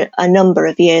circles for a number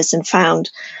of years and found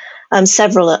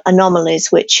several anomalies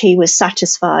which he was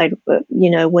satisfied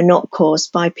were not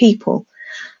caused by people.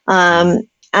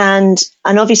 And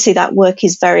obviously that work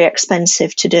is very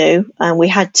expensive to do. And we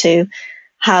had to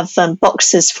have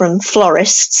boxes from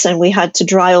florists, and we had to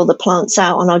dry all the plants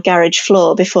out on our garage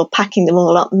floor before packing them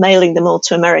all up, mailing them all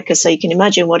to America. So you can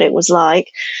imagine what it was like.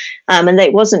 And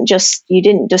it wasn't you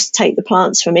didn't just take the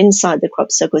plants from inside the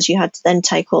crop circles. You had to then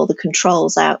take all the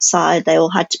controls outside. They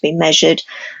all had to be measured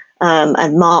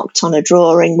and marked on a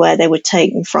drawing where they were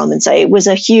taken from. And so it was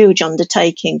a huge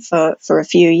undertaking for a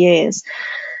few years.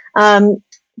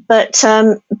 But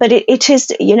it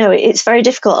is, it's very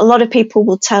difficult. A lot of people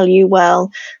will tell you,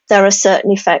 well, there are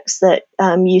certain effects that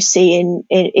you see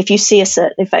if you see a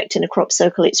certain effect in a crop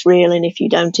circle, it's real, and if you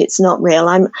don't, it's not real.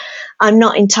 I'm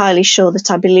not entirely sure that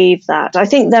I believe that. I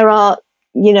think there are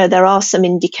some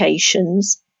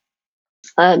indications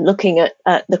looking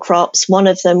at the crops. One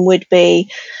of them would be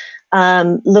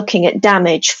looking at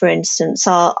damage, for instance.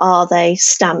 Are they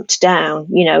stamped down?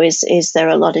 Is there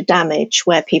a lot of damage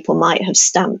where people might have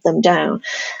stamped them down?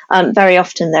 Very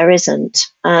often there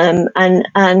isn't, and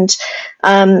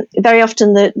very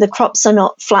often the crops are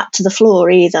not flat to the floor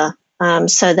either.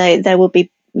 So they will be,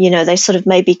 they sort of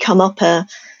maybe come up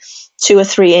 2 or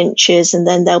 3 inches and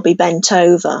then they'll be bent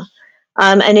over.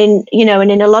 And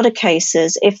in a lot of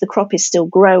cases, if the crop is still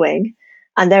growing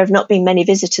and there have not been many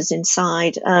visitors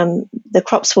inside, the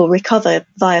crops will recover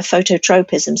via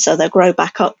phototropism, so they'll grow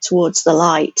back up towards the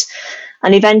light.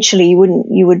 And eventually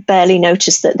you would barely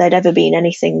notice that there'd ever been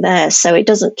anything there. So it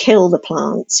doesn't kill the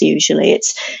plants usually.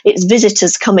 It's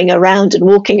visitors coming around and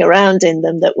walking around in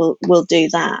them that will do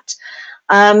that.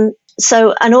 And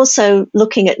also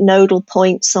looking at nodal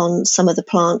points on some of the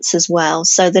plants as well.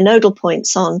 So the nodal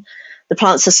points on the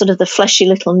plants are sort of the fleshy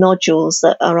little nodules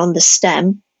that are on the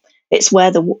stem. It's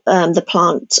where the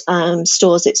plant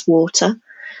stores its water.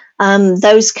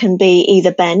 Those can be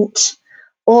either bent,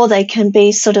 or they can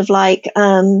be sort of like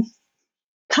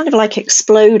kind of like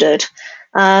exploded.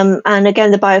 And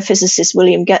again, the biophysicist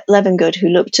William Levengood, who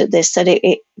looked at this, said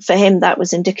for him that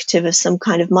was indicative of some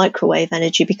kind of microwave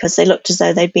energy, because they looked as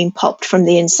though they'd been popped from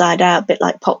the inside out, a bit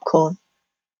like popcorn.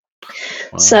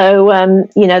 Wow. So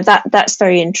that's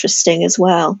very interesting as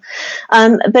well.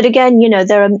 But again,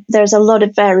 there's a lot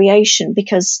of variation,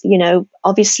 because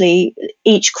obviously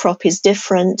each crop is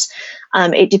different.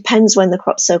 It depends when the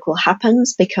crop circle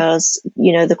happens, because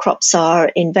the crops are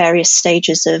in various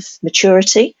stages of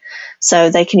maturity. So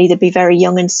they can either be very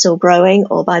young and still growing,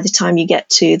 or by the time you get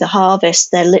to the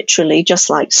harvest, they're literally just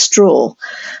like straw.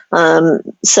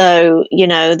 So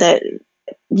that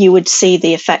you would see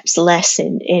the effects less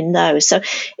in those. So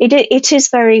it is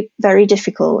very, very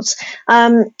difficult.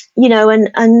 There's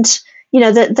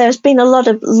been a lot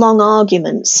of long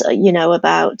arguments,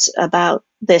 about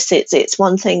this. It's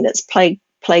one thing that's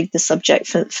plagued the subject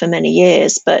for many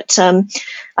years, but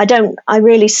I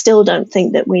really still don't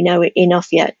think that we know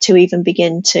enough yet to even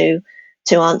begin to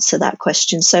answer that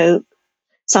question. So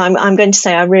I'm going to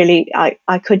say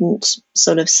I couldn't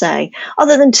sort of say,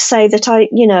 other than to say that I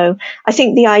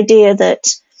think the idea that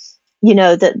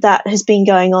that has been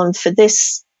going on for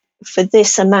this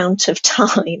amount of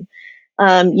time,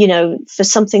 for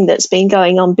something that's been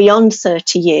going on beyond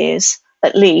 30 years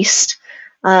at least,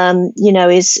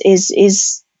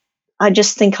 is I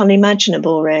just think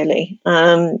unimaginable, really.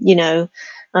 That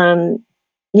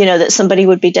somebody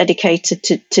would be dedicated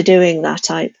to doing that.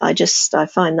 I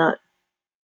find that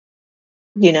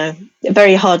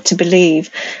very hard to believe.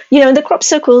 The crop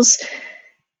circles,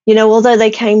 although they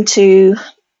came to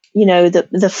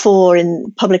the fore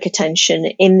in public attention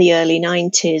in the early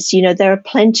 90s, there are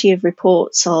plenty of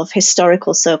reports of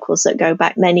historical circles that go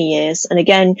back many years. And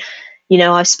again,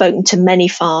 I've spoken to many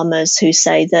farmers who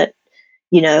say that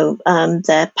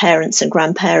their parents and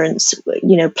grandparents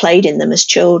played in them as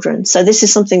children. So this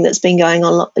is something that's been going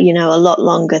on a lot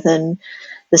longer than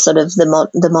the sort of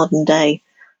the modern day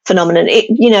phenomenon.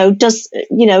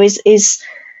 Is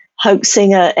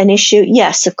hoaxing an issue?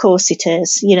 Yes, of course it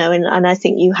is. And I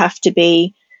think you have to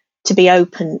be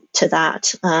open to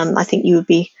that. I think you would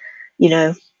be,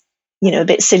 a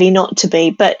bit silly not to be.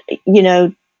 But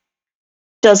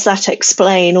does that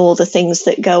explain all the things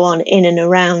that go on in and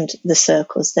around the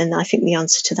circles? Then I think the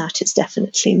answer to that is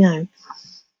definitely no.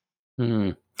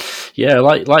 Mm. Yeah,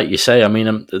 like you say, I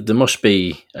mean, there must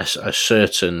be a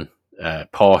certain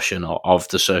portion of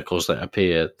the circles that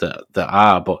appear that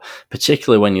are, but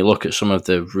particularly when you look at some of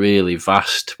the really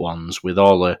vast ones with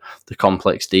all the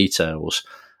complex details,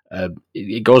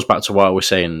 it goes back to what I was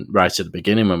saying right at the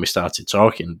beginning when we started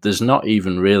talking. There's not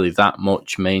even really that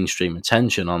much mainstream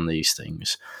attention on these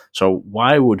things. So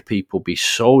why would people be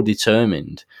so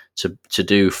determined to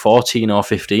do 14 or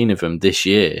 15 of them this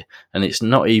year, and it's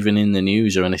not even in the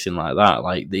news or anything like that?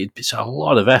 Like, it's a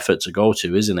lot of effort to go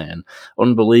to, isn't it? And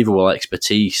unbelievable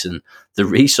expertise and the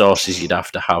resources you'd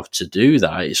have to do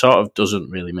that. It sort of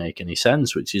doesn't really make any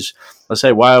sense, which is, let's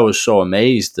say, why I was so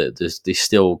amazed that they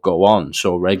still go on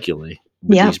so regularly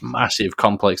with these massive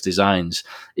complex designs,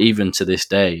 even to this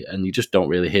day, and you just don't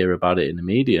really hear about it in the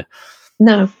media.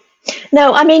 No,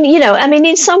 I mean,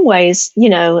 in some ways,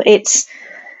 it's,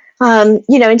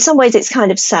 in some ways it's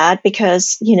kind of sad,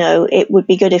 because, it would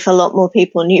be good if a lot more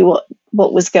people knew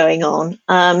what was going on.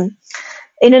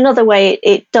 In another way,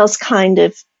 it does kind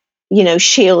of,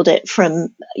 shield it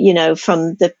from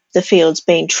the fields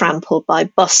being trampled by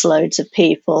busloads of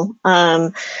people,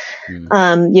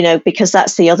 because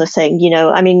that's the other thing,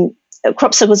 I mean,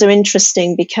 crop circles are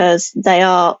interesting because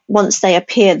once they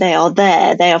appear, they are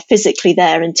there. They are physically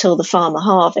there until the farmer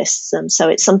harvests them. So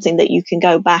it's something that you can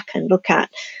go back and look at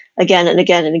again and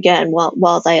again and again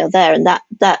while they are there. And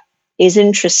that is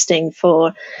interesting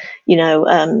for,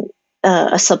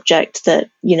 a subject that,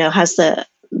 has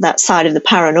that side of the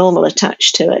paranormal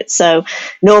attached to it. So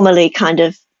normally kind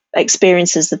of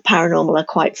experiences of paranormal are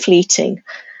quite fleeting.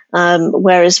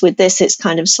 Whereas with this, it's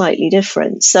kind of slightly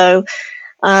different. So,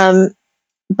 but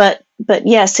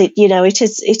yes, it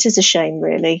is a shame,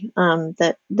 really,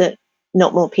 that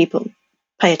not more people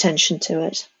pay attention to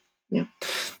it. Yeah.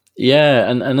 Yeah,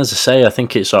 and as I say, I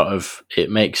think it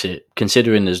makes it,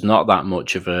 considering there's not that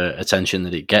much of a attention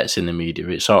that it gets in the media,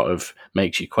 it sort of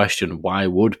makes you question, why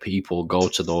would people go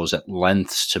to those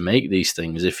lengths to make these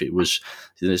things if it's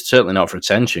certainly not for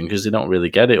attention, because they don't really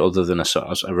get it other than a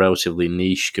relatively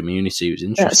niche community who's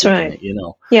interested in it,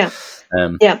 Yeah.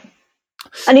 Yeah.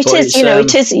 And it is,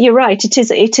 you're right,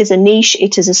 it is a niche,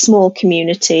 it is a small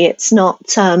community. It's not,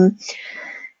 so,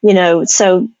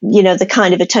 the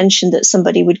kind of attention that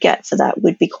somebody would get for that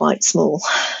would be quite small.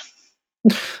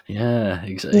 Yeah,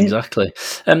 exactly.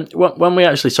 When we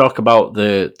actually talk about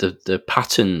the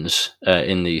patterns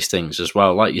in these things as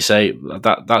well, like you say,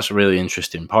 that's a really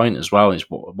interesting point as well. It's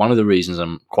one of the reasons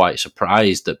I'm quite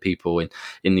surprised that people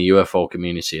in the UFO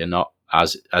community are not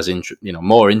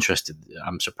more interested.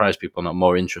 I'm surprised people are not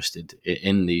more interested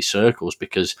in these circles,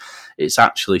 because it's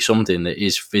actually something that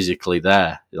is physically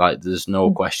there. Like, there's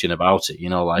no question about it,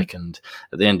 and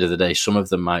at the end of the day, some of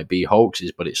them might be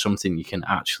hoaxes, but it's something you can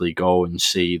actually go and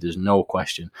see. There's no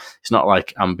question. It's not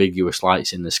like ambiguous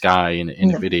lights in the sky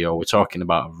in a video. We're talking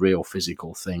about a real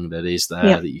physical thing that is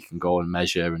there, that you can go and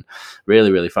measure, and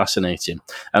really, really fascinating.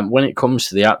 And when it comes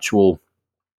to the actual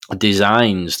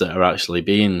designs that are actually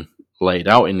being laid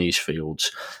out in these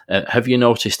fields, have you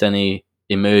noticed any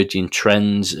emerging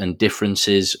trends and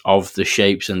differences of the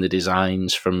shapes and the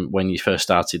designs from when you first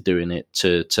started doing it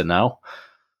to now?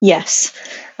 Yes,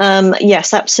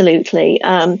 yes, absolutely.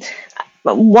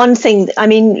 But one thing, I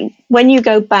mean, when you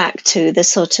go back to the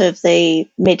sort of the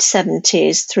mid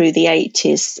 70s through the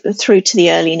 80s, through to the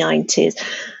early 90s,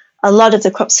 a lot of the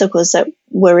crop circles that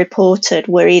were reported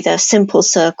were either simple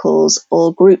circles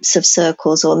or groups of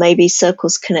circles, or maybe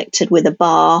circles connected with a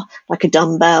bar, like a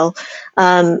dumbbell,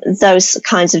 those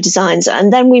kinds of designs.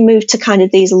 And then we moved to kind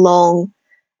of these long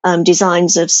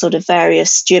designs of sort of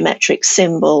various geometric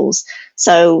symbols.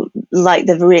 So like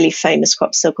the really famous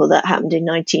crop circle that happened in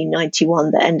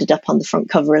 1991 that ended up on the front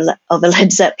cover of a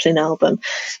Led Zeppelin album.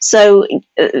 So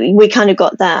we kind of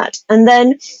got that.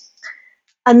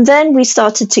 And then we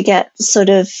started to get sort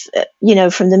of,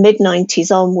 from the mid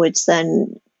 90s onwards,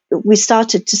 then we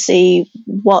started to see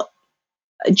what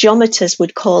geometers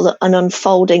would call an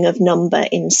unfolding of number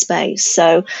in space.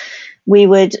 So we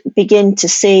would begin to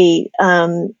see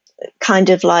kind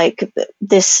of like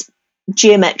this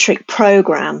geometric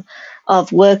program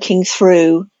of working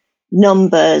through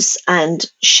numbers and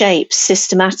shapes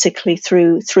systematically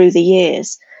through the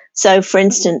years. So, for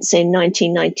instance, in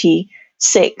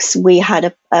 1996, we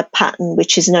had a pattern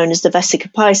which is known as the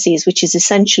Vesica Pisces, which is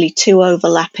essentially two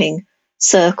overlapping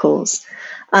circles.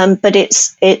 But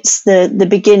it's the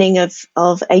beginning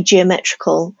of a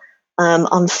geometrical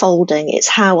unfolding. It's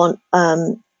how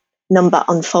number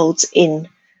unfolds in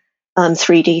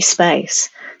 3D space.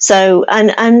 So,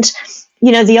 and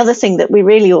the other thing that we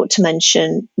really ought to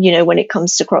mention, when it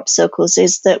comes to crop circles,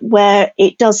 is that where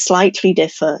it does slightly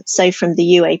differ, say from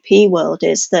the UAP world,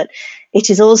 is that it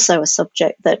is also a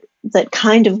subject that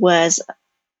kind of wears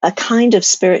a kind of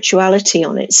spirituality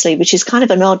on its sleeve, which is kind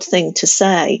of an odd thing to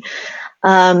say.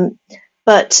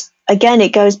 But again,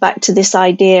 it goes back to this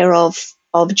idea of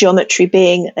geometry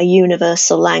being a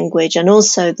universal language, and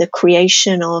also the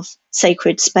creation of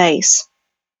sacred space.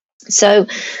 So,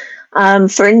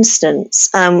 for instance,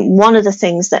 one of the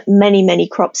things that many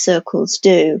crop circles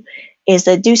do is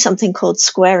they do something called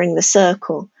squaring the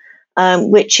circle,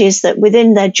 which is that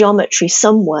within their geometry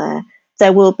somewhere,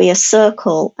 there will be a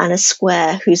circle and a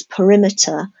square whose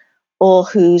perimeter or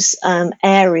whose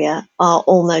area are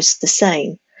almost the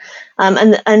same.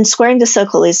 And squaring the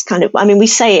circle is kind of, we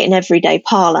say it in everyday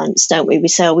parlance, don't we? We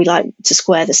say, we like to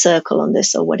square the circle on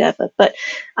this or whatever. But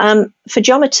for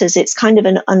geometers, it's kind of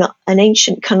an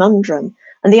ancient conundrum.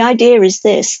 And the idea is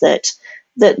this, that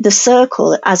the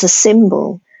circle as a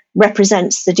symbol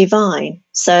represents the divine.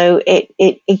 So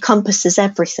it encompasses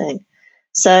everything.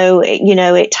 So,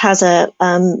 it has a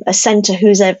center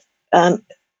who's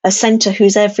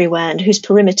everywhere and whose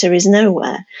perimeter is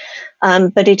nowhere.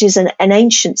 But it is an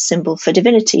ancient symbol for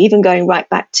divinity, even going right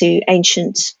back to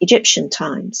ancient Egyptian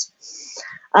times.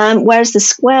 Whereas the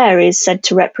square is said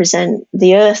to represent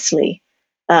the earthly,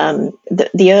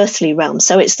 the earthly realm.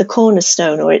 So it's the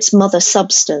cornerstone, or it's mother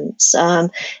substance.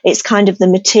 It's kind of the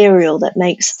material that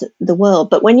makes the world.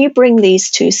 But when you bring these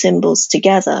two symbols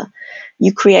together,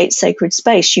 you create sacred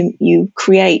space. You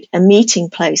create a meeting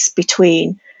place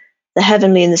between the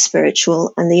heavenly and the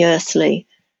spiritual, and the earthly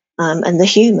and the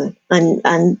human.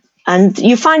 And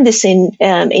you find this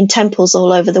in temples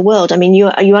all over the world.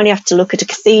 You only have to look at a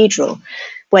cathedral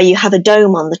where you have a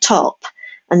dome on the top,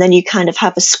 and then you kind of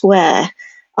have a square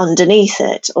underneath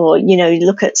it. Or, you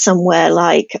look at somewhere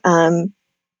like some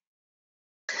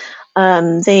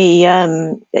of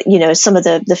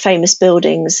the famous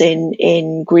buildings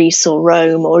in Greece or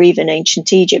Rome or even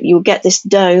ancient Egypt. You'll get this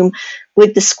dome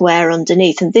with the square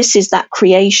underneath, and this is that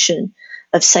creation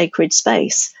of sacred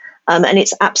space. And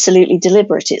it's absolutely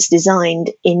deliberate. It's designed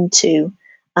into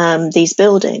these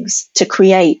buildings to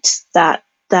create that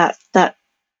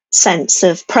sense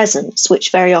of presence,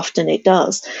 which very often it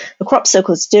does. The crop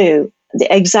circles do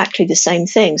exactly the same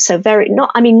thing. So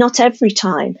not every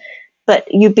time, but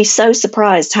you'd be so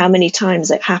surprised how many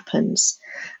times it happens.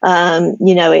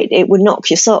 it would knock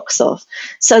your socks off.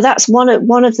 So that's one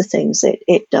of the things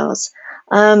it does.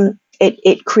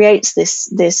 It creates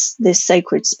this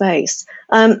sacred space.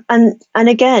 And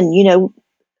again,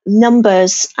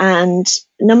 numbers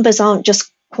aren't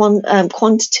just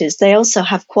quantities; they also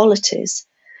have qualities.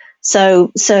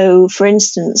 So for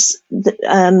instance,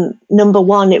 number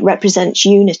one, it represents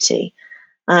unity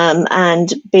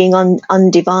and being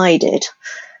undivided,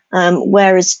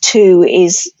 whereas two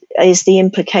is the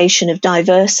implication of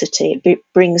diversity. It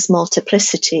brings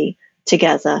multiplicity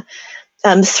together.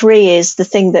 Three is the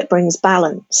thing that brings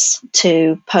balance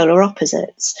to polar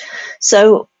opposites.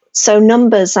 So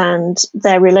numbers and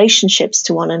their relationships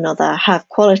to one another have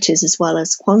qualities as well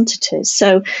as quantities.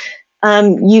 So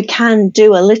you can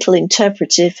do a little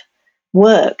interpretive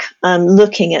work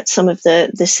looking at some of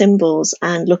the symbols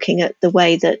and looking at the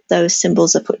way that those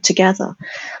symbols are put together.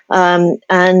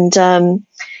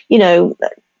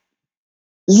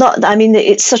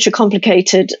 It's such a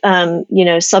complicated,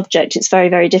 subject. It's very,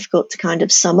 very difficult to kind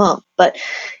of sum up. But,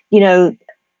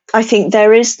 I think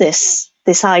there is this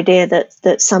idea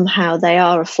that somehow they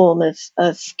are a form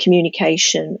of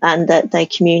communication, and that they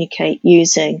communicate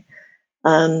using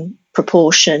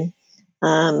proportion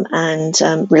and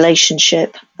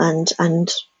relationship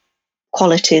and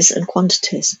qualities and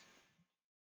quantities.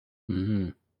 Mm-hmm.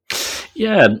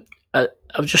 Yeah. I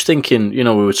was just thinking, we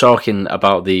were talking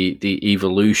about the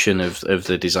evolution of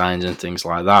the designs and things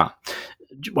like that.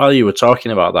 While you were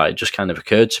talking about that, it just kind of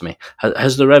occurred to me: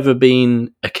 has there ever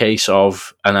been a case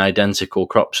of an identical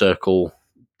crop circle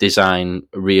design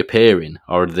reappearing,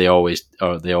 or are they always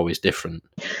different?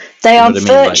 They are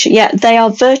they are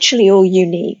virtually all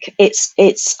unique.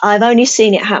 It's I've only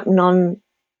seen it happen on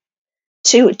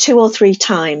two or three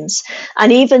times,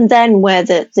 and even then, where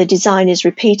the design is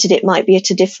repeated, it might be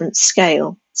at a different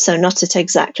scale, so not at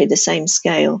exactly the same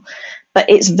scale, but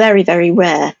it's very, very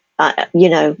rare.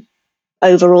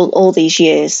 Over all these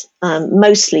years,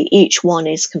 mostly each one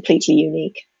is completely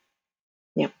unique.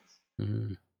 Yeah.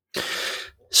 Mm.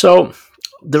 So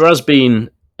there has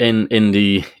been in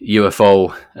the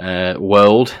UFO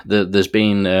world, there's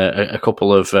been a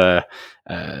couple of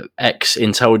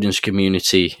ex-intelligence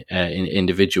community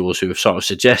individuals who have sort of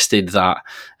suggested that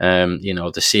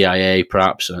the CIA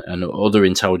perhaps and other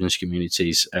intelligence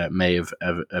communities may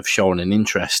have shown an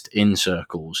interest in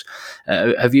circles.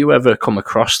 Have you ever come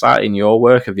across that in your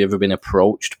work? Have you ever been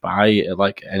approached by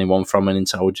anyone from an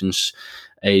intelligence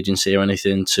agency or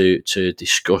anything to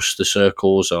discuss the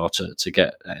circles, or to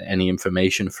get any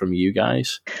information from you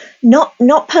guys? Not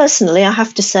personally, I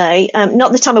have to say.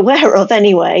 Not that I'm aware of,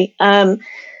 anyway. No,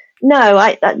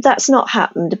 that's not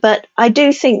happened. But I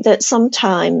do think that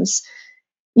sometimes,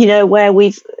 where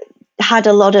we've had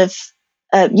a lot of,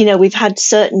 we've had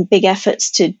certain big efforts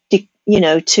to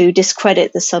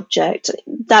discredit the subject.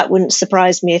 That wouldn't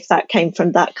surprise me if that came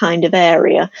from that kind of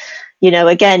area.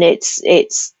 Again,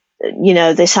 it's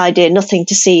this idea, nothing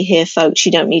to see here, folks,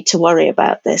 you don't need to worry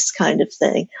about this kind of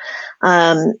thing.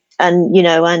 And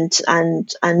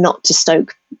not to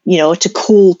stoke, or to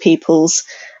cool people's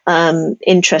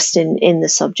interest in the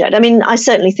subject. I mean, I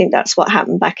certainly think that's what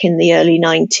happened back in the early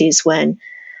 90s when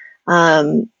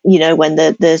the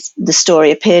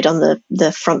story appeared on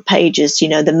the front pages,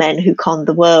 the men who conned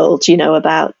the world,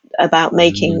 about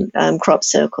making crop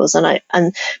circles.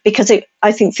 And because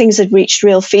I think things had reached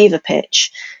real fever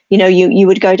pitch. You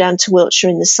would go down to Wiltshire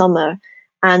in the summer,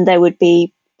 and there would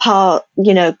be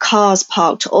cars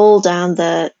parked all down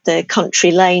the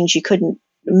country lanes. You couldn't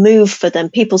move for them.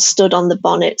 People stood on the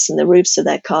bonnets and the roofs of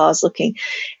their cars looking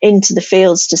into the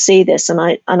fields to see this. And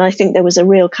I think there was a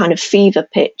real kind of fever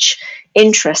pitch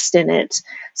interest in it.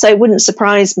 So it wouldn't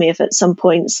surprise me if at some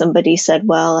point somebody said,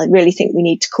 well, I really think we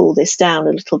need to cool this down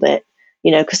a little bit,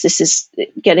 because this is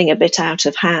getting a bit out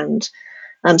of hand.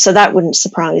 So that wouldn't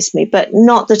surprise me, but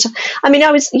not that. I mean,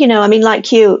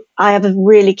 like you, I have a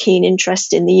really keen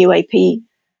interest in the UAP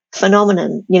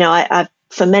phenomenon. I've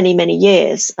for many, many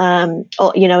years,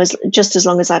 just as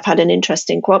long as I've had an interest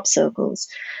in crop circles.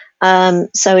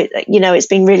 So it's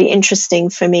been really interesting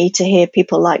for me to hear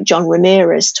people like John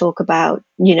Ramirez talk about,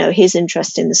 his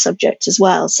interest in the subject as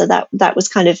well. So that was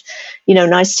kind of,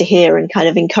 nice to hear and kind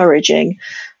of encouraging.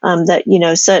 That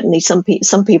certainly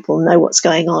some people know what's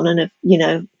going on and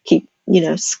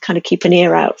keep an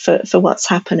ear out for what's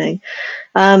happening.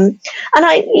 And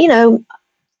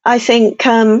I think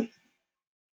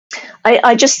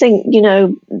I just think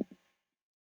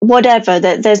whatever,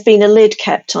 that there's been a lid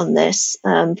kept on this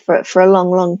for a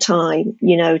long time.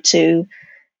 And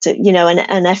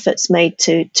efforts made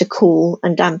to cool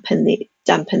and dampen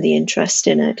the interest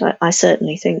in it. I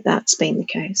certainly think that's been the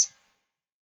case.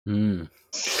 Mm.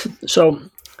 So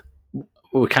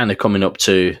we're kind of coming up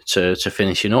to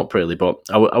finishing up, really. But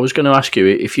I was going to ask you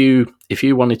if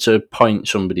you wanted to point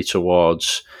somebody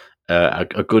towards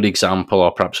a good example,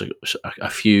 or perhaps a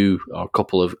few or a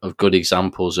couple of good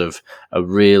examples of a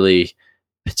really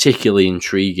particularly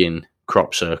intriguing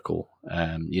crop circle,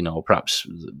 perhaps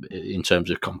in terms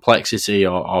of complexity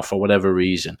or for whatever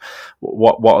reason,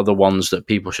 what are the ones that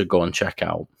people should go and check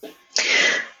out?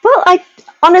 Well,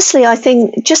 I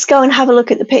think just go and have a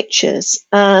look at the pictures,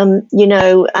 and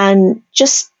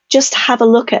just have a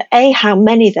look at how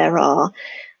many there are.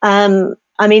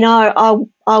 I mean, our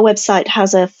website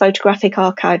has a photographic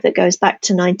archive that goes back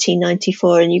to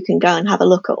 1994, and you can go and have a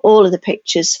look at all of the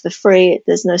pictures for free.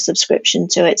 There's no subscription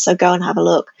to it, so go and have a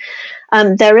look.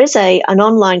 There is an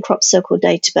online crop circle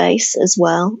database as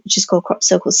well, which is called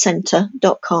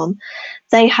cropcirclecenter.com.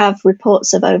 They have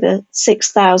reports of over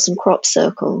 6,000 crop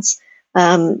circles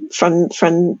from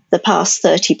the past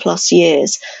 30 plus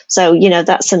years. So,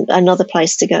 that's another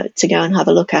place to go and have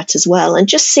a look at as well, and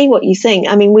just see what you think.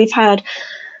 I mean, we've had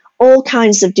all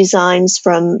kinds of designs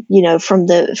from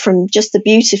just the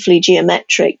beautifully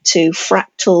geometric to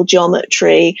fractal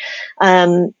geometry,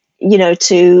 to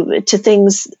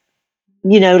things,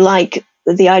 like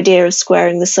the idea of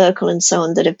squaring the circle and so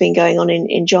on, that have been going on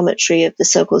in geometry of the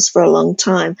circles for a long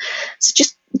time. So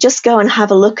just go and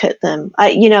have a look at them.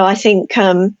 I think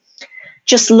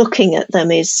just looking at them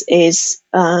is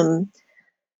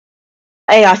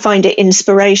I find it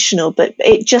inspirational, but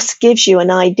it just gives you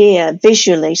an idea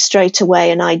visually straight away,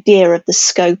 an idea of the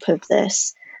scope of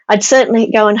this. I'd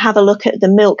certainly go and have a look at the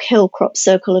Milk Hill Crop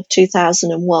Circle of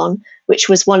 2001, which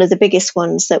was one of the biggest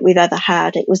ones that we've ever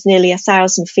had. It was nearly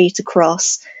 1,000 feet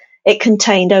across. It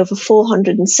contained over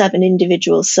 407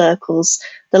 individual circles,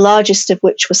 the largest of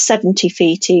which was 70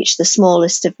 feet each, the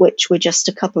smallest of which were just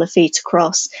a couple of feet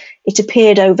across. It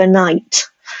appeared overnight.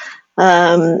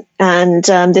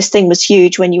 This thing was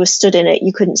huge. When you were stood in it,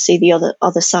 you couldn't see the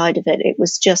other side of it. It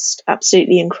was just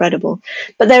absolutely incredible.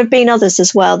 But there have been others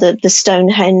as well. The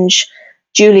Stonehenge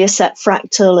Juliusette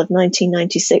Fractal of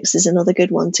 1996 is another good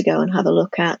one to go and have a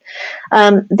look at.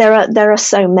 There are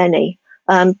so many.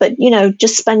 But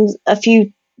just spend a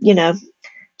few, even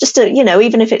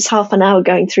if it's half an hour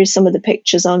going through some of the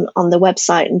pictures on the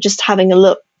website and just having a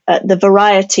look at the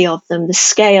variety of them, the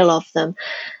scale of them,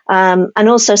 and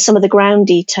also some of the ground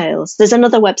details. There's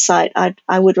another website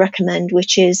I would recommend,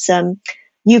 which is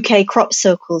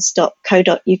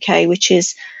ukcropcircles.co.uk, which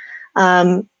is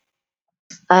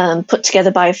put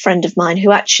together by a friend of mine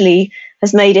who actually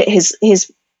has made it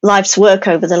his life's work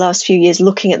over the last few years,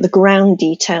 looking at the ground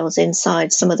details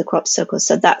inside some of the crop circles.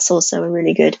 So that's also a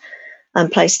really good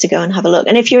place to go and have a look.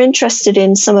 And if you're interested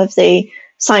in some of the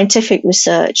scientific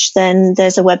research, then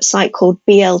there's a website called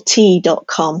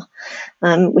blt.com,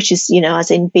 which is,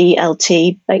 as in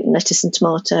BLT, bacon, lettuce and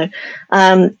tomato.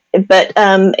 But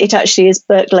it actually is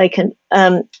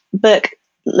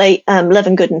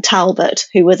Levengood and Talbot,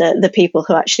 who were the people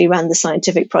who actually ran the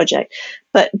scientific project.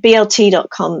 But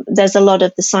BLT.com, there's a lot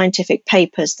of the scientific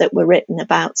papers that were written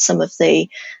about some of the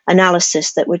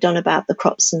analysis that were done about the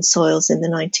crops and soils in the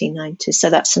 1990s. So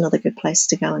that's another good place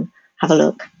to go and have a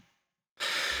look.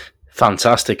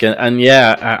 Fantastic. And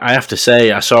yeah, I have to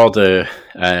say, I saw the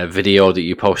video that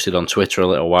you posted on Twitter a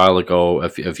little while ago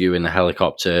of you in the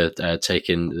helicopter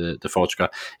taking the photograph.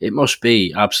 It must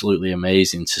be absolutely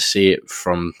amazing to see it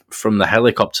from the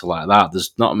helicopter like that.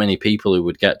 There's not many people who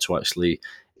would get to actually,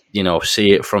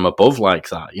 see it from above like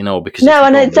that, because no,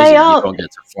 and you don't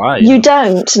get to fly. You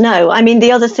don't, no. I mean,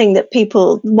 the other thing that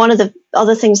one of the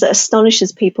other things that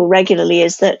astonishes people regularly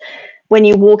is that when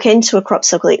you walk into a crop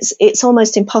circle, it's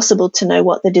almost impossible to know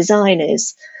what the design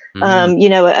is,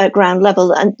 at ground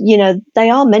level. And, they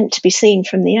are meant to be seen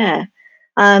from the air.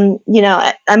 I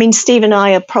mean, Steve and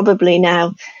I are probably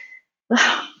now,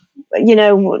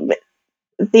 the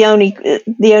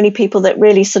only people that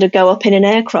really sort of go up in an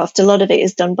aircraft. A lot of it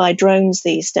is done by drones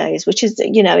these days, which is,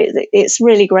 it's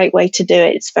really a great way to do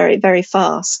it. It's very, very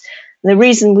fast. And the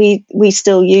reason we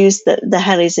still use the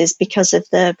helis is because of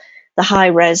the high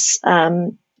res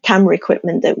camera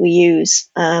equipment that we use,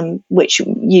 which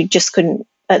you just couldn't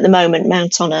at the moment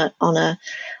mount on a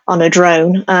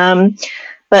drone.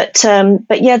 But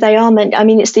yeah, they are meant. I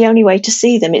mean, it's the only way to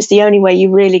see them. It's the only way you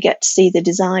really get to see the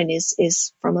design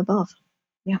is from above.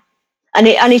 Yeah, and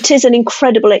it is an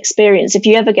incredible experience if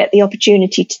you ever get the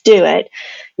opportunity to do it.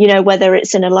 Whether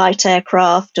it's in a light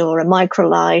aircraft or a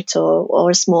microlight or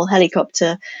a small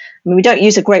helicopter. I mean, we don't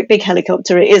use a great big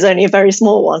helicopter. It is only a very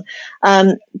small one.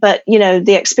 But,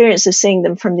 the experience of seeing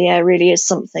them from the air really is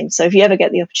something. So if you ever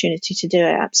get the opportunity to do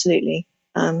it, absolutely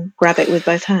grab it with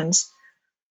both hands.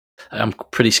 I'm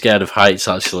pretty scared of heights,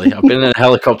 actually. I've been in a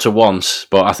helicopter once,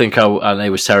 but and it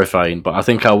was terrifying. But I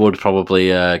think I would probably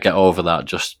get over that.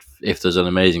 Just if there's an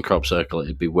amazing crop circle,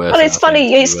 it'd be worth it. Well, it's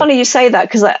funny. It's funny you say that,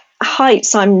 because at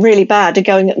heights, I'm really bad at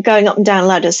going up and down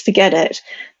ladders. Forget it.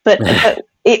 But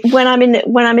when I'm in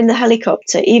the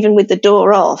helicopter, even with the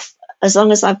door off, as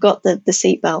long as I've got the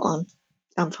seatbelt on,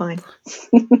 I'm fine.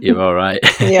 You're all right.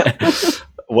 Yeah.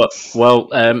 Well,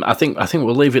 I think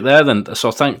we'll leave it there then.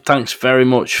 So thanks very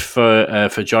much for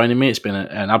joining me. It's been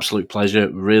an absolute pleasure.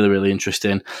 Really, really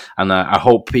interesting, and I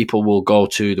hope people will go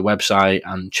to the website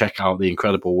and check out the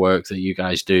incredible work that you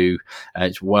guys do.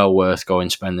 It's well worth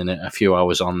spending a few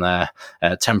hours on there.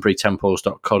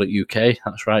 temporarytemples.co.uk.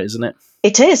 That's right, isn't it?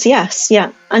 It is. Yes.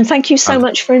 Yeah. And thank you so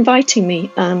much for inviting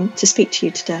me to speak to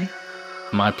you today.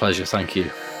 My pleasure. Thank you.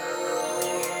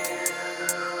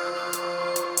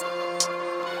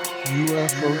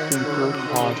 UFO Thinker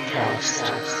Podcast.